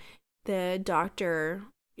window. The doctor,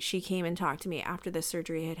 she came and talked to me after the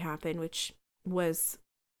surgery had happened, which is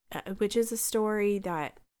a story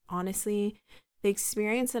that, honestly, the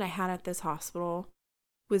experience that I had at this hospital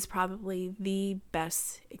was probably the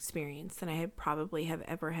best experience that I had probably have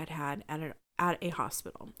ever had at a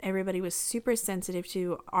hospital. Everybody was super sensitive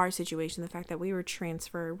to our situation, the fact that we were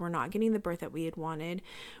transferred, we're not getting the birth that we had wanted.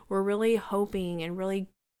 We're really hoping and really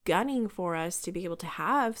gunning for us to be able to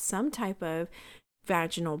have some type of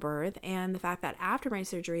vaginal birth. And the fact that after my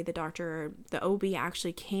surgery, the OB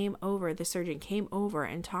actually the surgeon came over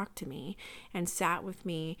and talked to me and sat with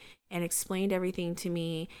me and explained everything to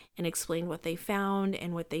me and explained what they found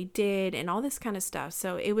and what they did and all this kind of stuff.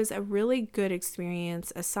 So it was a really good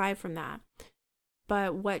experience aside from that.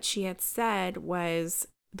 But what she had said was,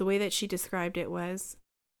 the way that she described it was,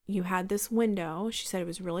 you had this window. She said it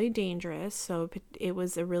was really dangerous. So it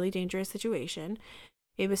was a really dangerous situation.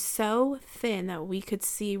 It was so thin that we could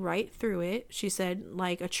see right through it. She said,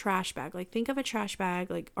 like a trash bag. Like, think of a trash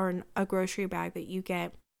bag, or a grocery bag that you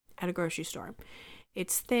get at a grocery store.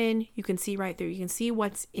 It's thin. You can see right through. You can see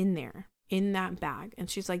what's in there, in that bag. And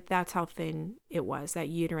she's like, that's how thin it was. That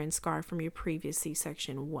uterine scar from your previous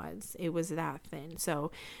C-section was. It was that thin.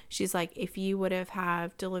 So she's like, if you would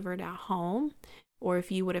have delivered at home, or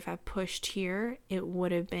if you would have pushed here, it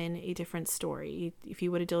would have been a different story. If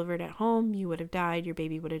you would have delivered at home, you would have died, your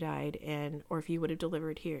baby would have died, or if you would have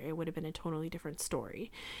delivered here, it would have been a totally different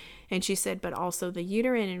story. And she said, but also the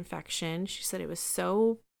uterine infection, she said it was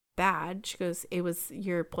so bad. She goes,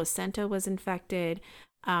 your placenta was infected.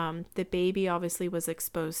 The baby obviously was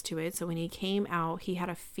exposed to it. So when he came out, he had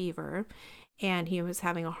a fever. And he was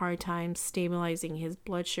having a hard time stabilizing his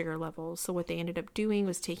blood sugar levels. So what they ended up doing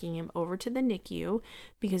was taking him over to the NICU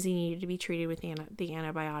because he needed to be treated with the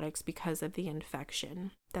antibiotics because of the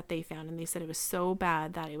infection that they found. And they said it was so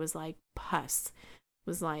bad that it was like pus. It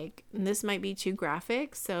was like, this might be too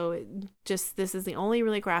graphic. So this is the only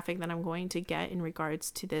really graphic that I'm going to get in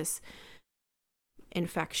regards to this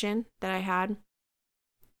infection that I had.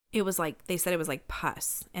 It was like, they said it was like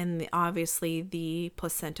pus. And obviously the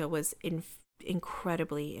placenta was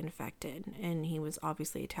incredibly infected, and he was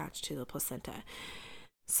obviously attached to the placenta.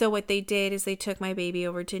 So what they did is they took my baby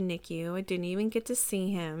over to NICU. I didn't even get to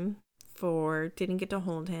see him didn't get to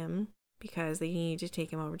hold him because they needed to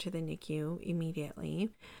take him over to the NICU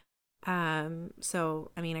immediately.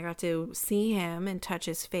 So, I mean, I got to see him and touch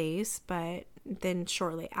his face, but then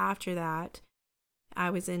shortly after that, I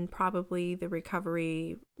was in probably the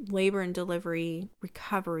labor and delivery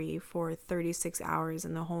recovery for 36 hours,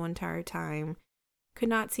 and the whole entire time could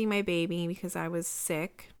not see my baby because I was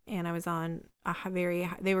sick and I was on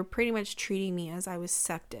they were pretty much treating me as I was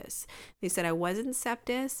sepsis. They said I wasn't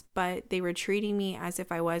sepsis, but they were treating me as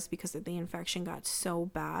if I was because the infection got so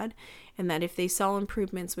bad, and that if they saw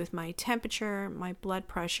improvements with my temperature, my blood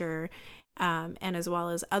pressure, and as well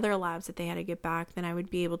as other labs that they had to get back, then I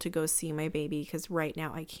would be able to go see my baby, because right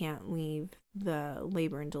now I can't leave the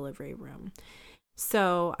labor and delivery room.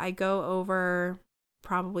 So I go over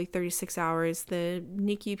probably 36 hours. The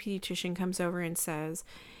NICU pediatrician comes over and says,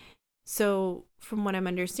 so from what I'm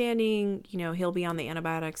understanding, he'll be on the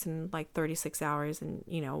antibiotics in like 36 hours and,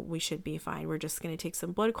 we should be fine. We're just going to take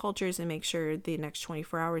some blood cultures and make sure the next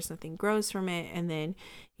 24 hours nothing grows from it. And then,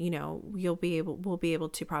 we'll be able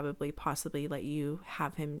to possibly let you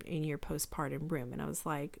have him in your postpartum room. And I was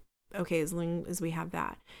like, okay, as long as we have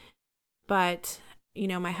that. But,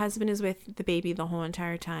 my husband is with the baby the whole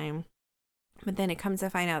entire time. But then it comes to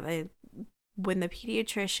find out that when the NICU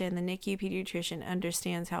pediatrician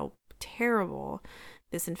understands how terrible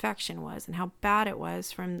this infection was and how bad it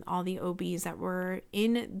was from all the OBs that were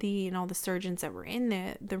and all the surgeons that were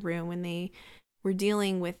in the room when they were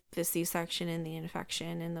dealing with the C-section and the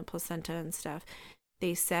infection and the placenta and stuff,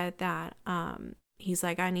 they said that he's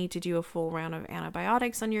like, I need to do a full round of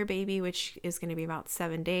antibiotics on your baby, which is going to be about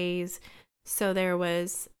 7 days. So there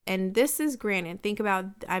was, and this is granted, think about,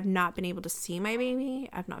 I've not been able to see my baby.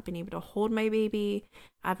 I've not been able to hold my baby.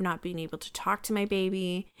 I've not been able to talk to my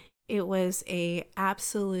baby. It was a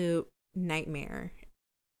absolute nightmare,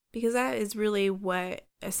 because that is really what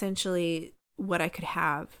essentially what I could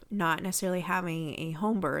have, not necessarily having a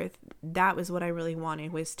home birth. That was what I really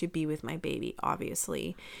wanted, was to be with my baby,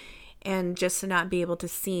 obviously. And just to not be able to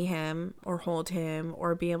see him or hold him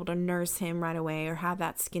or be able to nurse him right away or have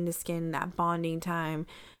that skin to skin, that bonding time,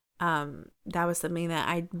 that was something that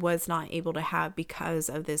I was not able to have because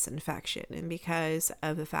of this infection, and because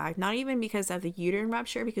of the fact, not even because of the uterine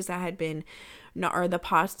rupture, because that had been, or the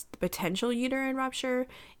potential uterine rupture,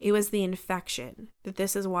 it was the infection, that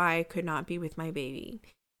this is why I could not be with my baby.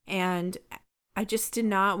 And we did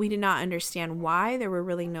not understand why. There were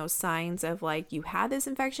really no signs of like, you had this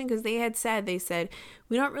infection, because they said,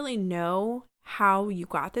 we don't really know how you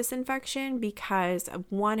got this infection because of,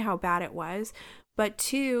 one, how bad it was, but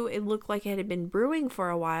two, it looked like it had been brewing for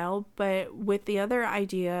a while, but with the other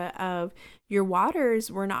idea of your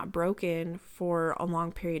waters were not broken for a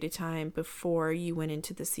long period of time before you went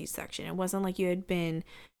into the C-section. It wasn't like your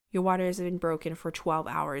waters had been broken for 12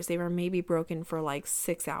 hours. They were maybe broken for like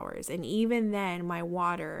 6 hours. And even then, my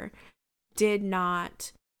water did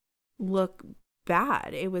not look bad.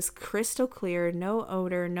 It was crystal clear, no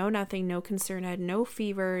odor, no nothing, no concern. I had no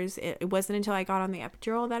fevers. It wasn't until I got on the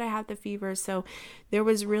epidural that I had the fever. So there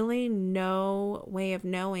was really no way of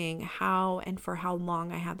knowing how and for how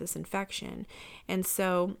long I had this infection. And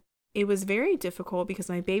so it was very difficult, because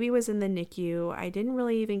my baby was in the NICU. I didn't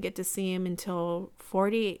really even get to see him until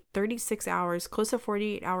 36 hours, close to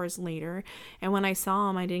 48 hours later. And when I saw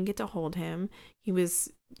him, I didn't get to hold him. He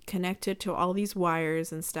was connected to all these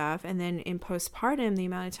wires and stuff. And then in postpartum, the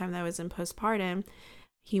amount of time that I was in postpartum,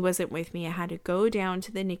 he wasn't with me. I had to go down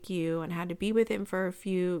to the NICU and had to be with him for a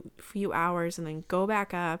few hours and then go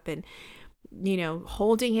back up. And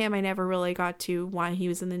holding him, I never really got to, while he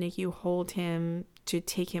was in the NICU, hold him, to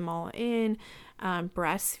take him all in.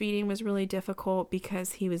 Breastfeeding was really difficult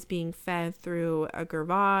because he was being fed through a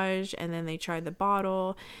gravage, and then they tried the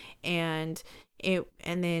bottle, and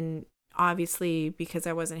then obviously, because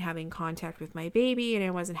I wasn't having contact with my baby, and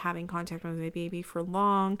I wasn't having contact with my baby for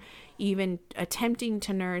long, even attempting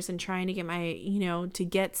to nurse and trying to get to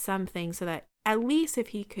get something so that at least if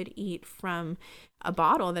he could eat from a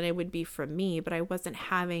bottle, then it would be from me. But I wasn't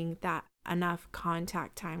having that enough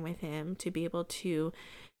contact time with him to be able to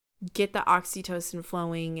get the oxytocin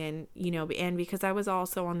flowing. And and because I was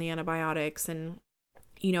also on the antibiotics, and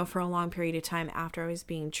for a long period of time after I was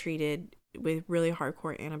being treated with really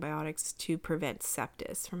hardcore antibiotics to prevent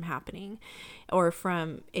sepsis from happening, or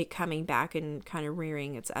from it coming back and kind of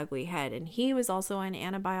rearing its ugly head. And he was also on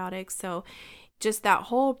antibiotics. So just that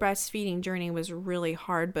whole breastfeeding journey was really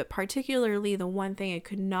hard. But particularly the one thing I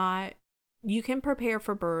could not, you can prepare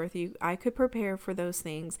for birth. I could prepare for those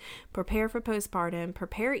things, prepare for postpartum,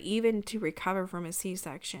 prepare even to recover from a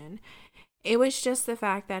C-section. It was just the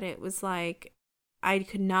fact that it was like, I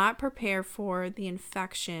could not prepare for the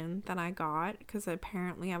infection that I got, because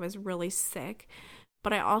apparently I was really sick,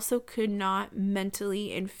 but I also could not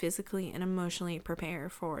mentally and physically and emotionally prepare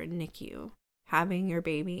for NICU, having your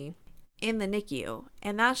baby in the NICU.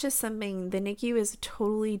 And that's just something, the NICU is a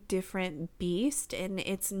totally different beast, and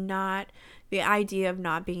it's not the idea of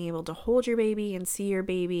not being able to hold your baby and see your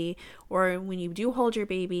baby, or when you do hold your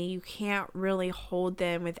baby, you can't really hold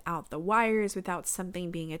them without the wires, without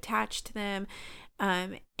something being attached to them.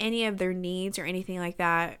 Any of their needs or anything like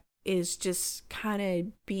that is just kind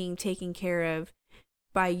of being taken care of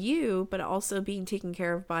by you, but also being taken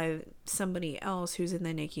care of by somebody else who's in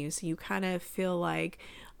the NICU. So you kind of feel like,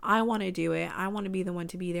 I want to do it. I want to be the one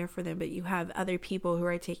to be there for them. But you have other people who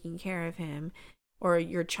are taking care of him or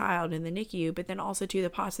your child in the NICU, but then also to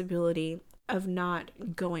the possibility of not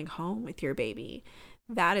going home with your baby.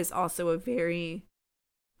 That is also a very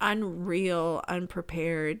unreal,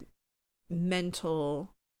 unprepared mental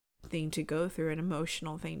thing to go through, an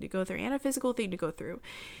emotional thing to go through, and a physical thing to go through.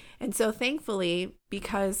 And so thankfully,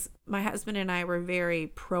 because my husband and I were very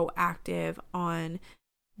proactive on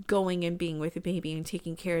going and being with the baby and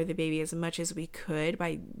taking care of the baby as much as we could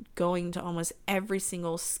by going to almost every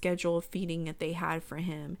single scheduled feeding that they had for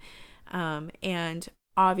him. And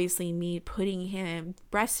obviously me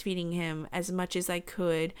breastfeeding him as much as I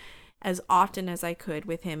could, as often as I could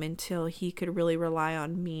with him, until he could really rely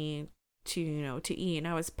on me to eat. And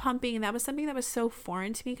I was pumping, and that was something that was so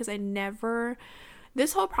foreign to me, because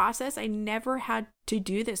this whole process, I never had to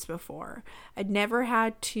do this before. I'd never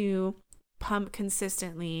had to pump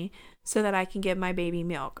consistently so that I can give my baby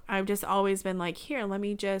milk. I've just always been like, here, let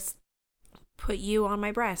me just put you on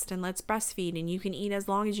my breast and let's breastfeed, and you can eat as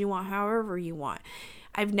long as you want, however you want.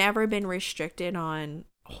 I've never been restricted on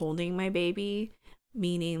holding my baby,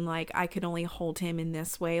 meaning like I could only hold him in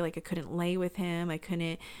this way. Like I couldn't lay with him.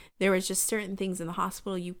 There was just certain things in the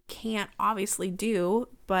hospital you can't obviously do,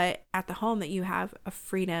 but at the home that you have a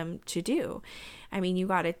freedom to do. I mean,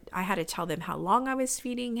 I had to tell them how long I was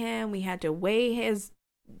feeding him. We had to weigh his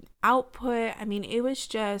output. I mean, it was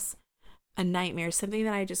just a nightmare, something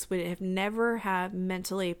that I just would have never have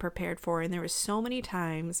mentally prepared for. And there were so many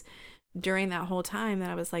times during that whole time that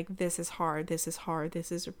I was like, this is hard. This is hard. This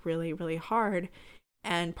is really, really hard.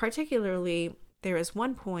 And particularly there was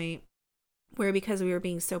one point where, because we were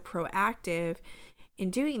being so proactive in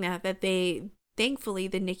doing that thankfully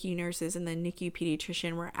the NICU nurses and the NICU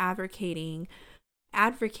pediatrician were advocating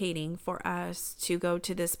for us to go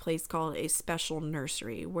to this place called a special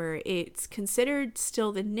nursery, where it's considered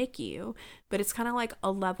still the NICU, but it's kind of like a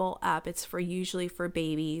level up. It's usually for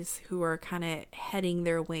babies who are kind of heading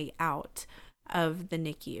their way out of the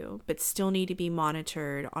NICU, but still need to be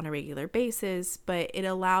monitored on a regular basis. But it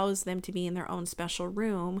allows them to be in their own special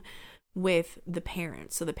room with the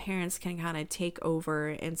parents, so the parents can kind of take over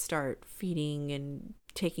and start feeding and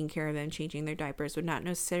taking care of them, changing their diapers, but not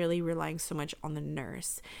necessarily relying so much on the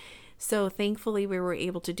nurse. So thankfully we were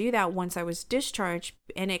able to do that once I was discharged,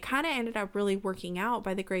 and it kind of ended up really working out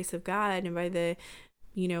by the grace of God and by the,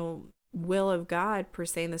 will of God per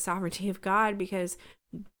se, and the sovereignty of God, because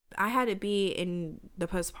I had to be in the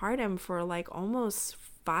postpartum for like almost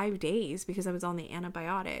 5 days because I was on the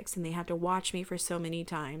antibiotics, and they had to watch me for so many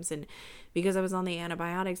times. And because I was on the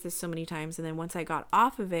antibiotics so many times, and then once I got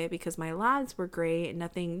off of it, because my labs were great and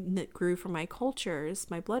nothing that grew from my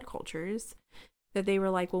blood cultures, that they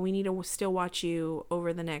were like, well, we need to still watch you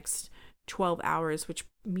over the next 12 hours, which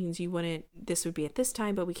means this would be at this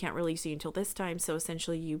time, but we can't release you until this time. So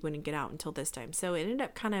essentially you wouldn't get out until this time. So it ended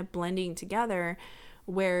up kind of blending together,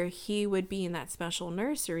 where he would be in that special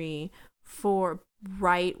nursery for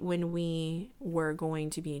right when we were going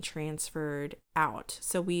to be transferred out.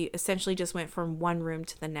 So we essentially just went from one room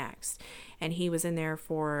to the next, and he was in there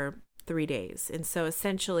for 3 days. And so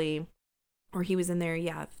essentially, or he was in there,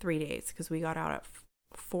 3 days, because we got out at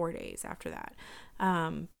 4 days after that.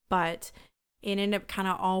 But it ended up kind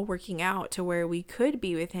of all working out to where we could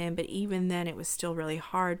be with him. But even then it was still really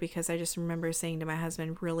hard, because I just remember saying to my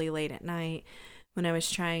husband really late at night, when I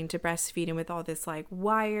was trying to breastfeed him with all this like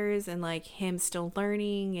wires and like him still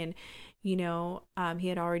learning, and he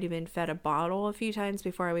had already been fed a bottle a few times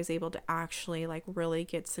before I was able to actually like really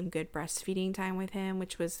get some good breastfeeding time with him,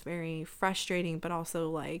 which was very frustrating. But also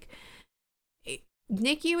like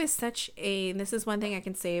NICU is this is one thing I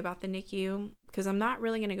can say about the NICU, because I'm not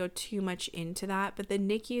really going to go too much into that, but the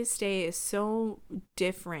NICU stay is so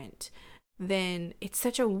different. Then it's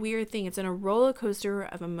such a weird thing. It's in a roller coaster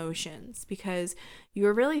of emotions, because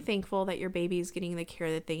you're really thankful that your baby is getting the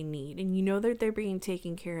care that they need, and that they're being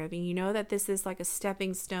taken care of, and that this is like a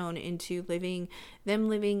stepping stone into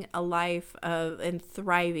living a life of and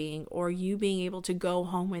thriving, or you being able to go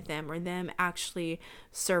home with them, or them actually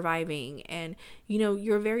surviving. And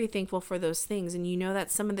you're very thankful for those things, and that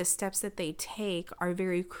some of the steps that they take are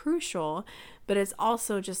very crucial. But it's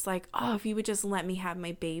also just like, oh, if you would just let me have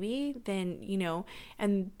my baby, then,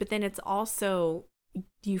 but then it's also,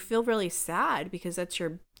 you feel really sad because that's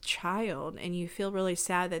your child, and you feel really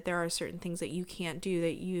sad that there are certain things that you can't do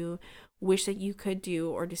that you wish that you could do,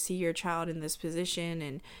 or to see your child in this position.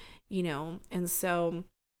 And, and so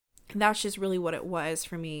that's just really what it was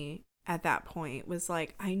for me at that point, was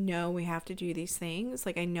like, I know we have to do these things.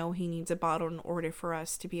 Like, I know he needs a bottle in order for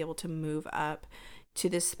us to be able to move up to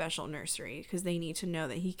this special nursery, because they need to know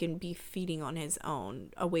that he can be feeding on his own,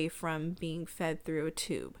 away from being fed through a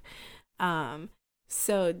tube.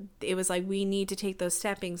 So it was like, we need to take those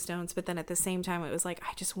stepping stones, but then at the same time it was like,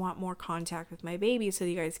 I just want more contact with my baby so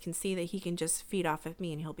you guys can see that he can just feed off of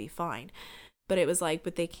me and he'll be fine. But it was like,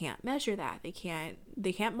 but they can't measure that. They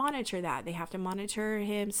can't monitor that. They have to monitor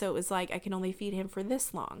him. So it was like, I can only feed him for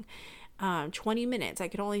this long. 20 minutes. I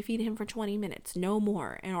could only feed him for 20 minutes, no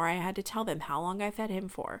more. Or I had to tell them how long I fed him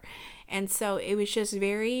for. And so it was just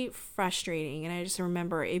very frustrating. And I just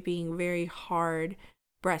remember it being very hard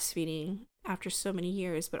breastfeeding after so many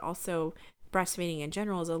years, but also breastfeeding in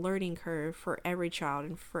general is a learning curve for every child,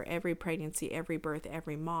 and for every pregnancy, every birth,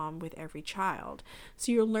 every mom, with every child.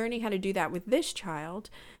 So you're learning how to do that with this child,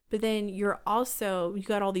 but then you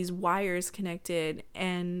got all these wires connected,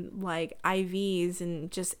 and like IVs,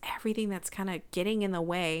 and just everything that's kind of getting in the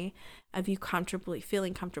way of you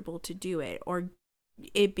feeling comfortable to do it, or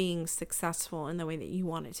it being successful in the way that you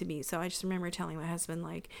want it to be. So I just remember telling my husband,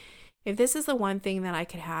 like, if this is the one thing that I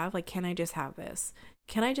could have, like, can I just have this?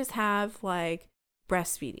 Can I just have like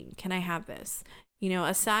breastfeeding? Can I have this?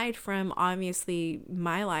 Aside from obviously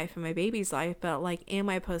my life and my baby's life, but like in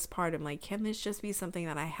my postpartum, like, can this just be something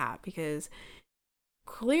that I have? Because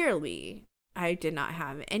clearly I did not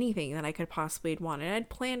have anything that I could possibly have wanted. I'd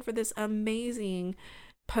planned for this amazing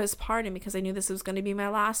postpartum because I knew this was going to be my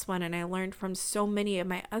last one, and I learned from so many of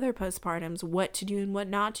my other postpartums what to do and what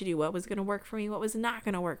not to do, what was going to work for me, what was not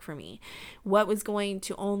going to work for me, what was going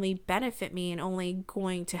to only benefit me and only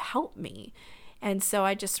going to help me. And so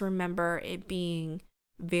I just remember it being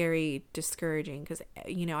very discouraging because,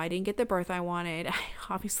 I didn't get the birth I wanted. I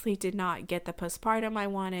obviously did not get the postpartum I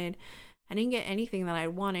wanted. I didn't get anything that I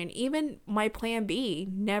wanted. Even my plan B,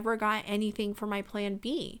 never got anything for my plan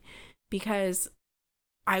B because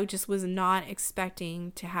I just was not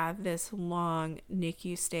expecting to have this long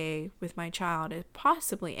NICU stay with my child,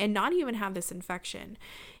 possibly, and not even have this infection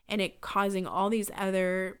and it causing all these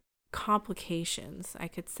other complications, I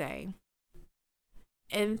could say.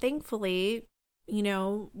 And thankfully,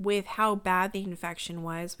 with how bad the infection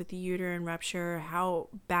was with the uterine rupture, how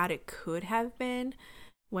bad it could have been,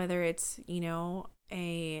 whether it's,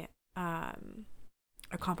 a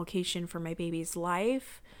complication for my baby's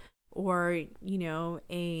life or,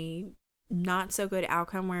 a not so good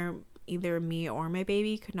outcome where either me or my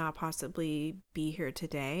baby could not possibly be here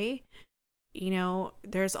today.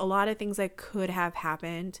 There's a lot of things that could have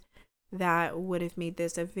happened that would have made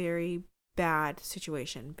this a very bad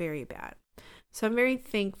situation, very bad. So I'm very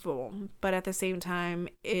thankful, but at the same time,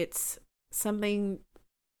 it's something,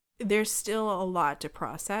 there's still a lot to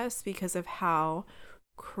process because of how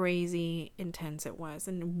crazy intense it was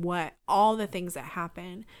and what all the things that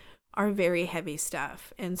happen are very heavy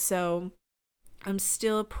stuff. And so I'm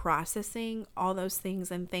still processing all those things.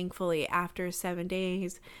 And thankfully, after 7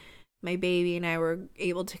 days, my baby and I were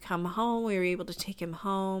able to come home. We were able to take him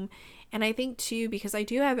home. And I think too, because I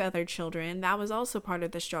do have other children, that was also part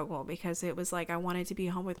of the struggle because it was like I wanted to be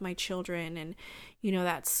home with my children and,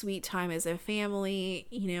 that sweet time as a family,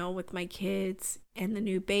 with my kids and the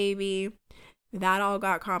new baby. That all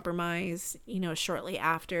got compromised, shortly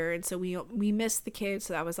after. And so we missed the kids.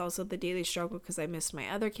 So that was also the daily struggle because I missed my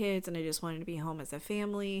other kids and I just wanted to be home as a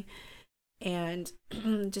family. And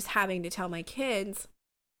just having to tell my kids,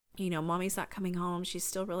 mommy's not coming home. She's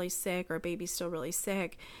still really sick, or baby's still really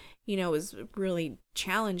sick. It was really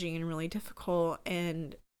challenging and really difficult.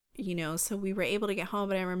 And, so we were able to get home.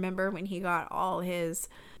 But I remember when he got all his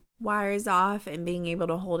wires off and being able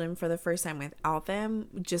to hold him for the first time without them,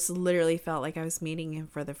 just literally felt like I was meeting him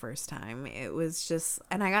for the first time. It was just,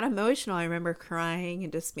 and I got emotional. I remember crying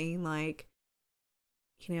and just being like,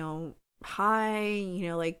 hi,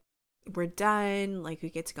 like, we're done. Like, we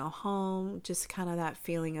get to go home. Just kind of that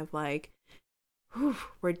feeling of like, whew,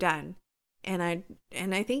 we're done. And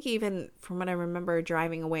I think even from what I remember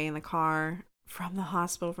driving away in the car from the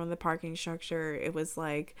hospital, from the parking structure, it was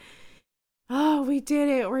like, oh, we did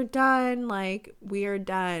it. We're done. Like, we are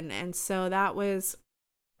done. And so that was,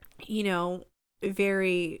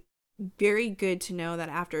 very, very good to know that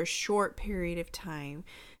after a short period of time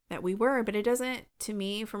that we were. But it doesn't, to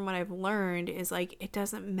me, from what I've learned, is like, it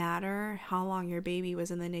doesn't matter how long your baby was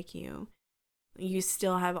in the NICU. You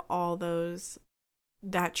still have all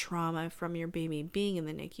that trauma from your baby being in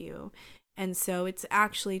the NICU. And so it's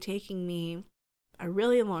actually taking me a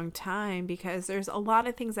really long time because there's a lot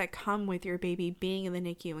of things that come with your baby being in the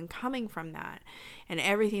NICU and coming from that. And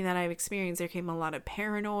everything that I've experienced, there came a lot of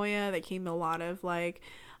paranoia, there came a lot of like,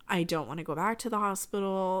 I don't want to go back to the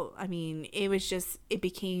hospital. I mean, it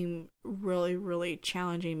became really, really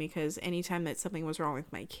challenging because anytime that something was wrong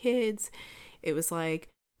with my kids, it was like,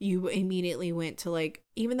 you immediately went to like,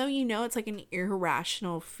 even though it's like an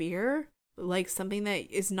irrational fear, like something that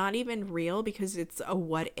is not even real because it's a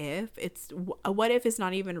what if. It's a what if is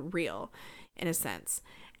not even real in a sense.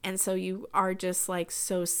 And so you are just like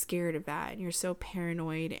so scared of that and you're so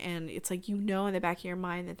paranoid. And it's like, in the back of your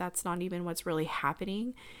mind that that's not even what's really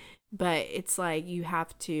happening. But it's like you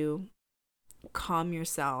have to calm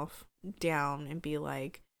yourself down and be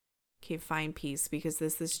like, okay, find peace because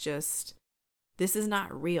this is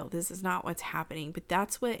not real. This is not what's happening. But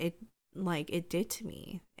that's what it did to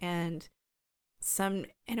me. And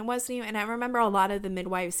it wasn't even, and I remember a lot of the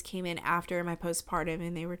midwives came in after my postpartum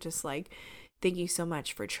and they were just like, thank you so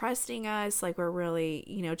much for trusting us. Like, we're really,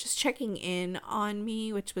 just checking in on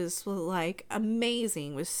me, which was like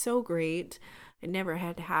amazing. It was so great. I never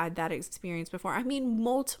had that experience before. I mean,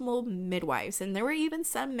 multiple midwives. And there were even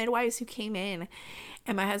some midwives who came in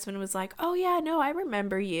and my husband was like, oh yeah, no, I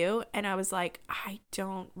remember you. And I was like, I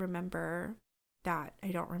don't remember that. I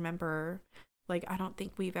don't remember like, I don't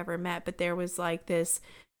think we've ever met, but there was like this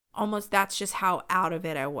almost, that's just how out of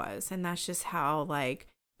it I was. And that's just how, like,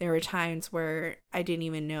 there were times where I didn't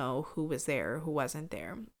even know who was there, who wasn't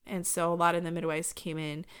there. And so a lot of the midwives came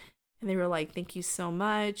in and they were like, thank you so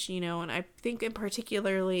much, you know, and I think in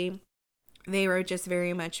particularly, they were just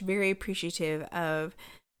very appreciative of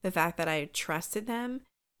the fact that I trusted them.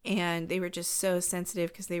 And they were just so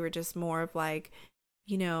sensitive because they were just more of like,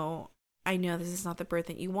 you know, I know this is not the birth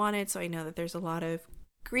that you wanted. So I know that there's a lot of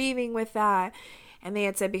grieving with that. And they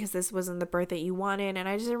had said, because this wasn't the birth that you wanted. And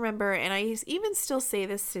I just remember, and I even still say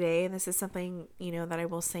this today, and this is something, you know, that I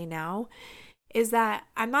will say now, is that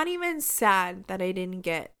I'm not even sad that I didn't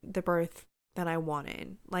get the birth that I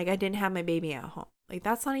wanted. Like, I didn't have my baby at home. Like,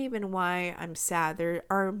 that's not even why I'm sad. There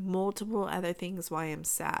are multiple other things why I'm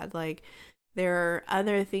sad. Like, there are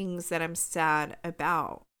other things that I'm sad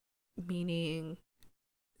about, meaning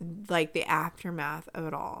like the aftermath of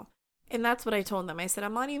it all. And that's what I told them. I said,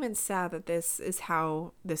 I'm not even sad that this is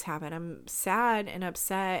how this happened. I'm sad and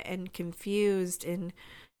upset and confused and,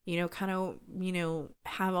 you know, kind of, you know,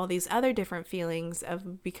 have all these other different feelings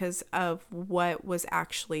of, because of what was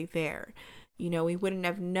actually there. You know, we wouldn't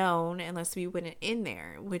have known unless we went in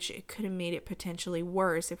there, which it could have made it potentially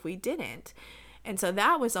worse if we didn't. And so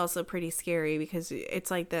that was also pretty scary, because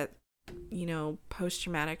it's like that, you know,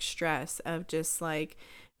 post-traumatic stress of just like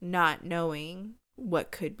not knowing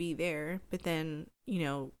what could be there, but then, you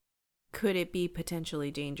know, could it be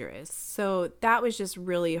potentially dangerous? So that was just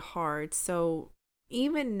really hard. So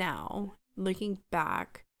even now, looking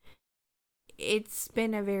back, it's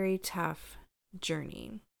been a very tough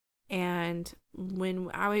journey. And when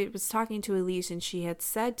I was talking to Elise, and she had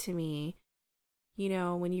said to me, you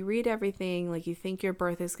know, when you read everything, like, you think your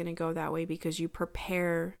birth is going to go that way because you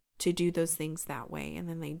prepare to do those things that way, and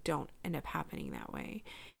then they don't end up happening that way.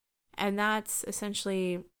 And that's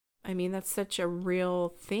essentially, I mean, that's such a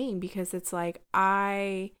real thing, because it's like,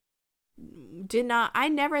 I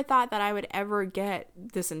never thought that I would ever get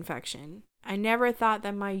this infection. I never thought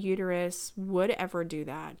that my uterus would ever do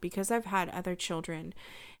that, because I've had other children,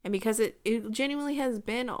 and because it genuinely has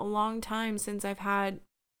been a long time since I've had,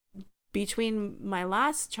 between my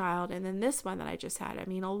last child and then this one that I just had. I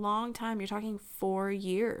mean, a long time. You're talking 4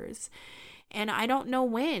 years. And I don't know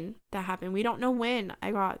when that happened. We don't know when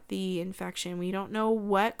I got the infection. We don't know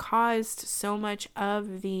what caused so much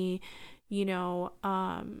of the, you know,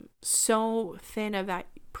 so thin of that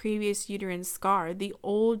previous uterine scar, the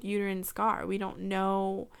old uterine scar. We don't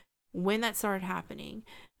know when that started happening.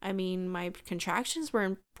 I mean, my contractions were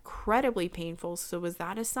incredibly painful. So was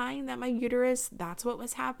that a sign that my uterus, that's what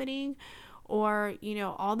was happening? Or, you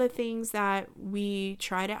know, all the things that we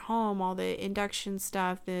tried at home, all the induction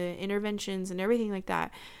stuff, the interventions and everything like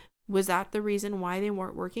that, was that the reason why they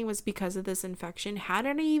weren't working? Was because of this infection? How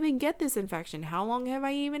did I even get this infection? How long have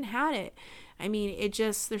I even had it? I mean,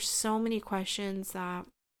 there's so many questions that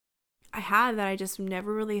I had that I just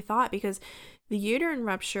never really thought, because the uterine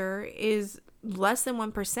rupture is less than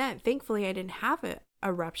 1%. Thankfully, I didn't have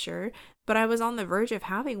a rupture, but I was on the verge of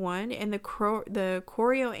having one. And the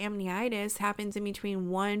chorioamnitis happens in between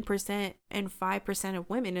 1% and 5% of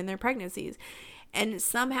women in their pregnancies. And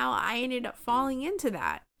somehow I ended up falling into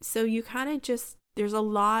that. So you kind of just, there's a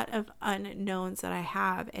lot of unknowns that I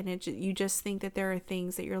have. And you just think that there are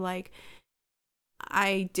things that you're like,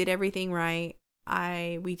 I did everything right.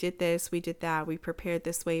 We did this, we did that, we prepared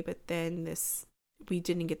this way, but then we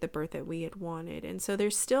didn't get the birth that we had wanted. And so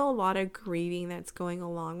there's still a lot of grieving that's going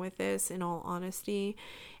along with this, in all honesty.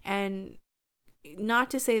 And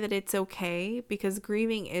not to say that it's okay, because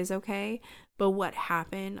grieving is okay, but what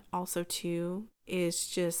happened also too is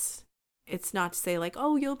just, it's not to say like,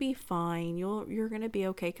 oh, you'll be fine, you're gonna be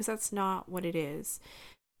okay, because that's not what it is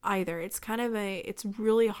either. It's kind of it's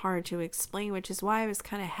really hard to explain, which is why I was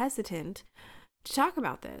kind of hesitant to talk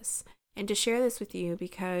about this and to share this with you,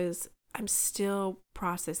 because I'm still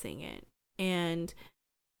processing it. And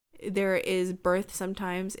birth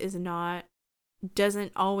sometimes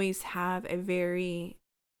doesn't always have a very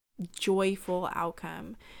joyful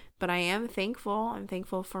outcome. But I am thankful. I'm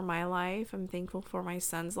thankful for my life. I'm thankful for my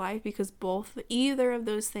son's life, because either of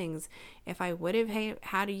those things, if I would have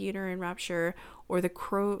had a uterine rupture, or the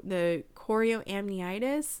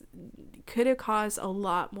chorioamnitis, could have caused a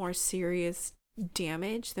lot more serious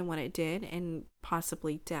damage than what it did, and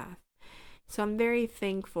possibly death. So I'm very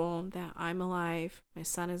thankful that I'm alive, my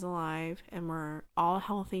son is alive, and we're all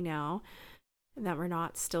healthy now, and that we're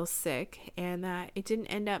not still sick, and that it didn't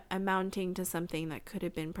end up amounting to something that could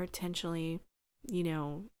have been potentially, you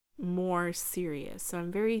know, more serious. So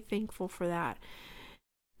I'm very thankful for that.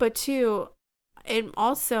 But two, And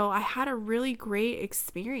also, I had a really great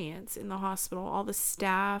experience in the hospital. All the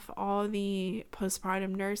staff, all the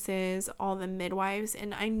postpartum nurses, all the midwives.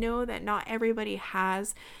 And I know that not everybody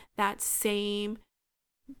has that same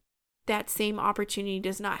opportunity,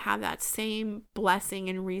 does not have that same blessing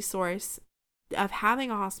and resource of having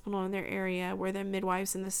a hospital in their area where the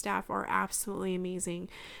midwives and the staff are absolutely amazing.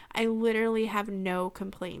 I literally have no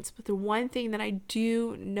complaints. But the one thing that I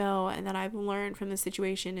do know and that I've learned from the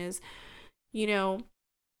situation is,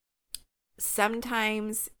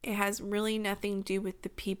 sometimes it has really nothing to do with the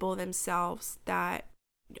people themselves that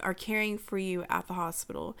are caring for you at the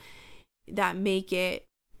hospital that make it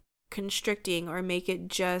constricting or make it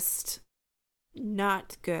just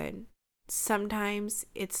not good. Sometimes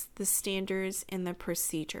it's the standards and the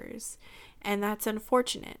procedures. And that's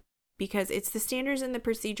unfortunate because it's the standards and the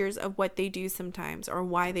procedures of what they do sometimes, or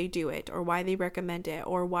why they do it, or why they recommend it,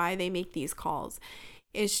 or why they make these calls.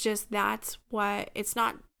 It's just it's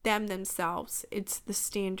not them themselves. It's the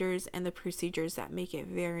standards and the procedures that make it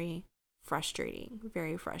very frustrating,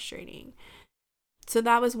 very frustrating. So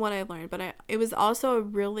that was what I learned, but it was also a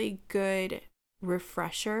really good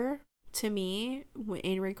refresher to me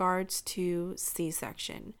in regards to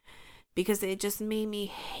C-section, because it just made me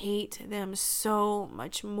hate them so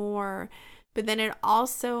much more. But then it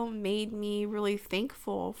also made me really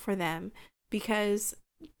thankful for them because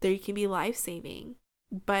they can be life-saving.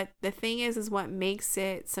 But the thing is what makes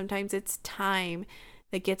it, sometimes it's time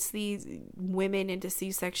that gets these women into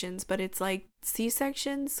C-sections, but it's like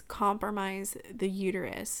C-sections compromise the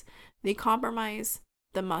uterus. They compromise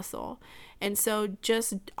the muscle. And so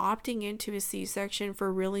just opting into a C-section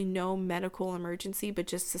for really no medical emergency, but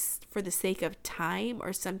just for the sake of time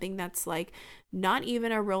or something that's like not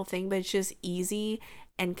even a real thing, but it's just easy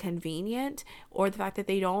and convenient, or the fact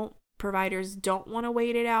that providers don't want to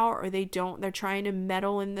wait it out, or they're trying to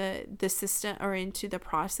meddle in the system or into the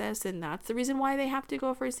process, and that's the reason why they have to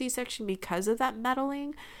go for a C-section, because of that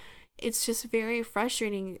meddling. It's just very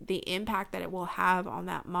frustrating, the impact that it will have on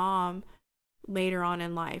that mom later on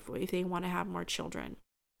in life if they want to have more children.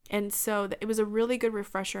 And so it was a really good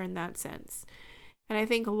refresher in that sense. And I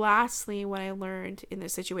think lastly, what I learned in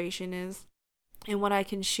this situation is, and what I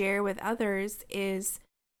can share with others, is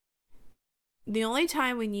the only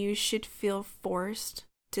time when you should feel forced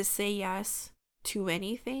to say yes to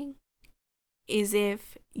anything is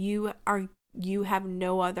if you have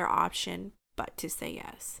no other option but to say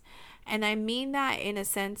yes. And I mean that in a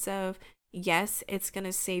sense of, yes, it's going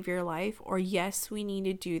to save your life, or yes, we need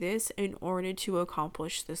to do this in order to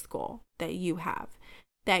accomplish this goal that you have.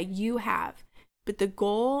 But the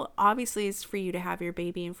goal obviously is for you to have your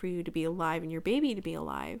baby and for you to be alive and your baby to be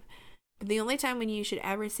alive. But the only time when you should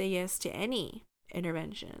ever say yes to any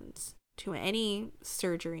interventions, to any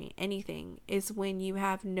surgery, anything, is when you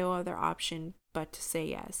have no other option but to say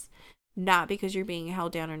yes. Not because you're being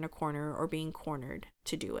held down in a corner or being cornered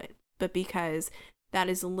to do it, but because that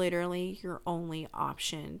is literally your only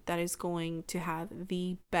option that is going to have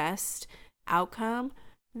the best outcome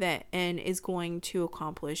and is going to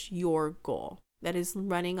accomplish your goal, that is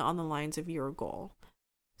running on the lines of your goal.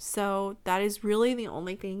 So that is really the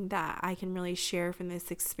only thing that I can really share from this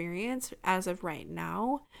experience as of right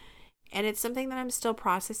now. And it's something that I'm still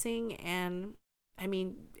processing. And I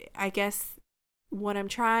mean, I guess what I'm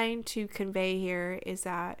trying to convey here is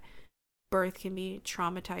that birth can be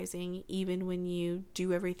traumatizing even when you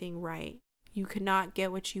do everything right. You cannot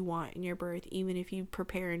get what you want in your birth even if you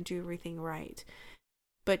prepare and do everything right.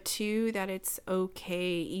 But two, that it's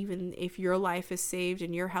okay even if your life is saved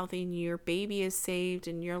and you're healthy and your baby is saved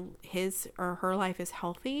and his or her life is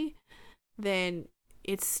healthy, then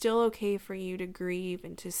it's still okay for you to grieve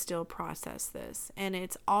and to still process this. And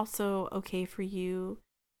it's also okay for you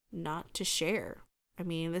not to share. I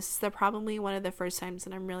mean, this is probably one of the first times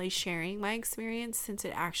that I'm really sharing my experience since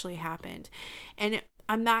it actually happened. And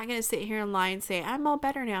I'm not going to sit here and lie and say I'm all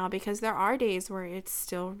better now, because there are days where it's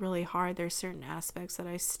still really hard. There's certain aspects that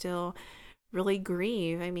I still really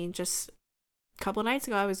grieve. I mean, just a couple of nights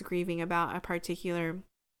ago, I was grieving about a particular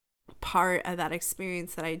part of that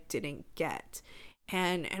experience that I didn't get.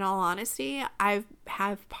 And in all honesty, I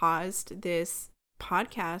have paused this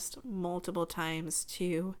podcast multiple times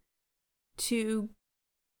to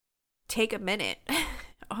take a minute,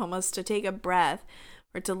 almost to take a breath,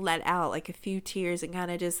 or to let out like a few tears and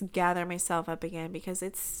kind of just gather myself up again, because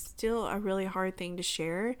it's still a really hard thing to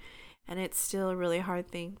share, and it's still a really hard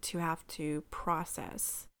thing to have to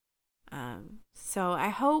process. So I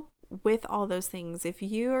hope with all those things, if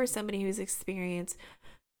you are somebody who's experienced,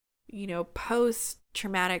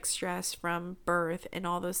 post-traumatic stress from birth and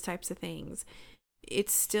all those types of things,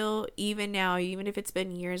 it's still, even now, even if it's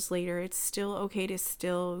been years later, it's still okay to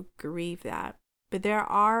still grieve that. But there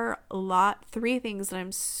are three things that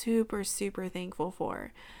I'm super, super thankful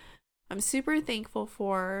for. I'm super thankful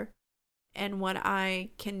for, and what I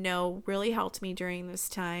can know really helped me during this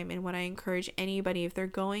time, and what I encourage anybody, if they're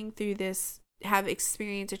going through this, have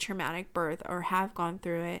experienced a traumatic birth or have gone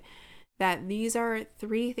through it, that these are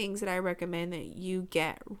three things that I recommend that you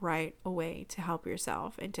get right away to help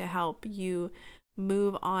yourself and to help you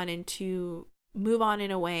move on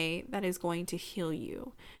in a way that is going to heal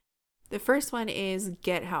you. The first one is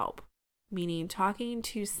get help, meaning talking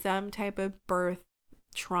to some type of birth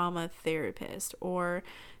trauma therapist or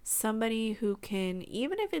somebody who can,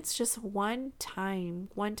 even if it's just one time,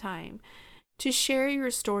 to share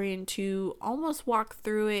your story and to almost walk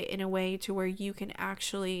through it in a way to where you can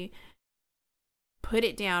actually put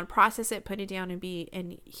it down, process it, put it down,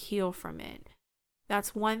 and heal from it.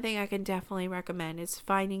 That's one thing I can definitely recommend, is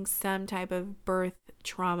finding some type of birth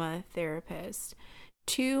trauma therapist.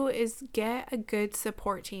 2 is get a good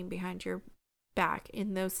support team behind your back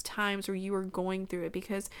in those times where you were going through it,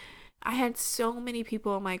 because I had so many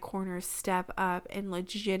people in my corner step up and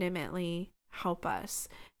legitimately help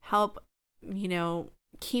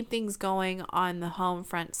keep things going on the home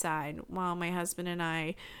front side while my husband and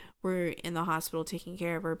I were in the hospital taking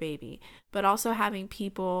care of our baby. But also having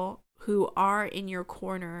people who are in your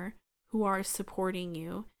corner, who are supporting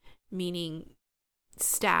you, meaning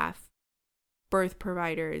staff, birth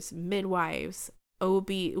providers, midwives, OB,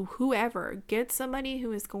 whoever. Get somebody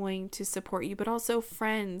who is going to support you, but also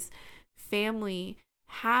friends, family.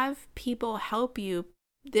 Have people help you.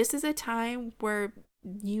 This is a time where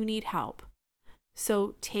you need help.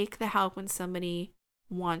 So take the help when somebody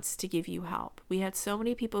wants to give you help. We had so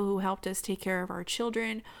many people who helped us take care of our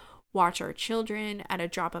children, watch our children at a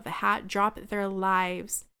drop of a hat, drop their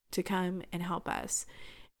lives to come and help us.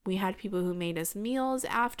 We had people who made us meals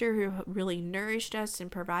after, who really nourished us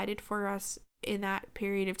and provided for us in that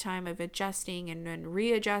period of time of adjusting and then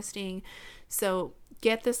readjusting. So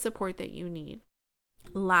get the support that you need.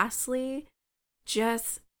 Lastly,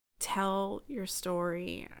 just tell your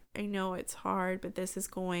story. I know it's hard, but this is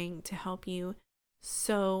going to help you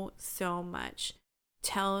so much.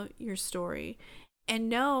 Tell your story. And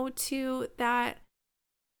know too that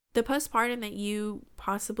the postpartum that you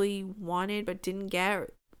possibly wanted but didn't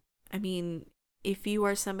get, I mean, if you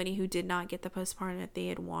are somebody who did not get the postpartum that they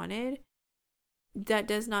had wanted, that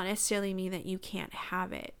does not necessarily mean that you can't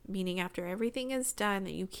have it. Meaning after everything is done,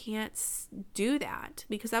 that you can't do that.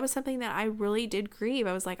 Because that was something that I really did grieve.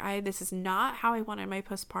 I was like, this is not how I wanted my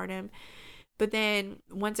postpartum. But then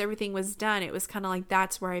once everything was done, it was kind of like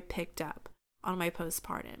that's where I picked up on my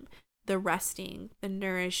postpartum. The resting, the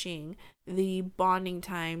nourishing, the bonding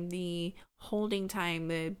time, the holding time,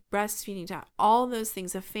 the breastfeeding time, all those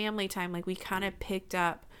things, the family time, like we kind of picked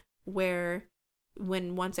up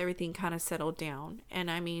once everything kind of settled down.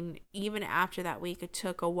 And I mean, even after that week, it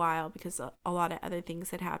took a while because a lot of other things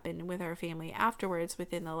had happened with our family afterwards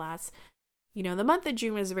within the last, the month of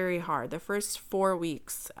June was very hard. The first 4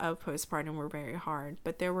 weeks of postpartum were very hard,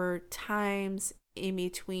 but there were times in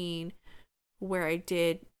between where I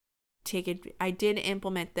did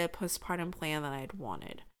implement the postpartum plan that I'd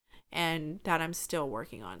wanted and that I'm still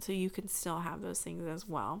working on. So you can still have those things as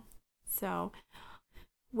well. So,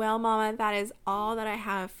 well, Mama, that is all that I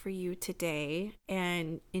have for you today,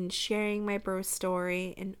 and in sharing my birth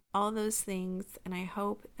story and all those things. And I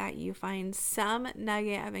hope that you find some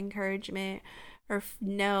nugget of encouragement, or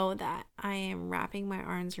know that I am wrapping my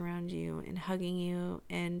arms around you and hugging you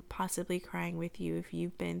and possibly crying with you if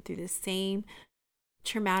you've been through the same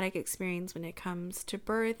traumatic experience when it comes to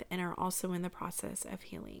birth and are also in the process of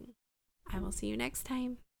healing. I will see you next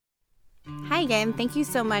time. Hi again. Thank you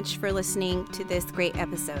so much for listening to this great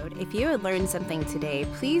episode. If you had learned something today,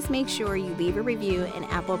 please make sure you leave a review in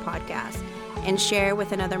Apple Podcasts and share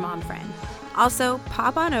with another mom friend. Also,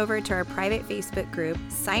 pop on over to our private Facebook group,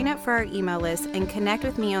 sign up for our email list, and connect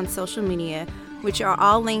with me on social media, which are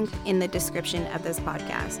all linked in the description of this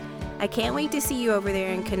podcast. I can't wait to see you over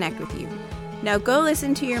there and connect with you. Now go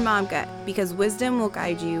listen to your mom gut, because wisdom will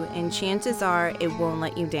guide you and chances are it won't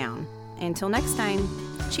let you down. Until next time,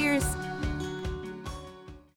 cheers.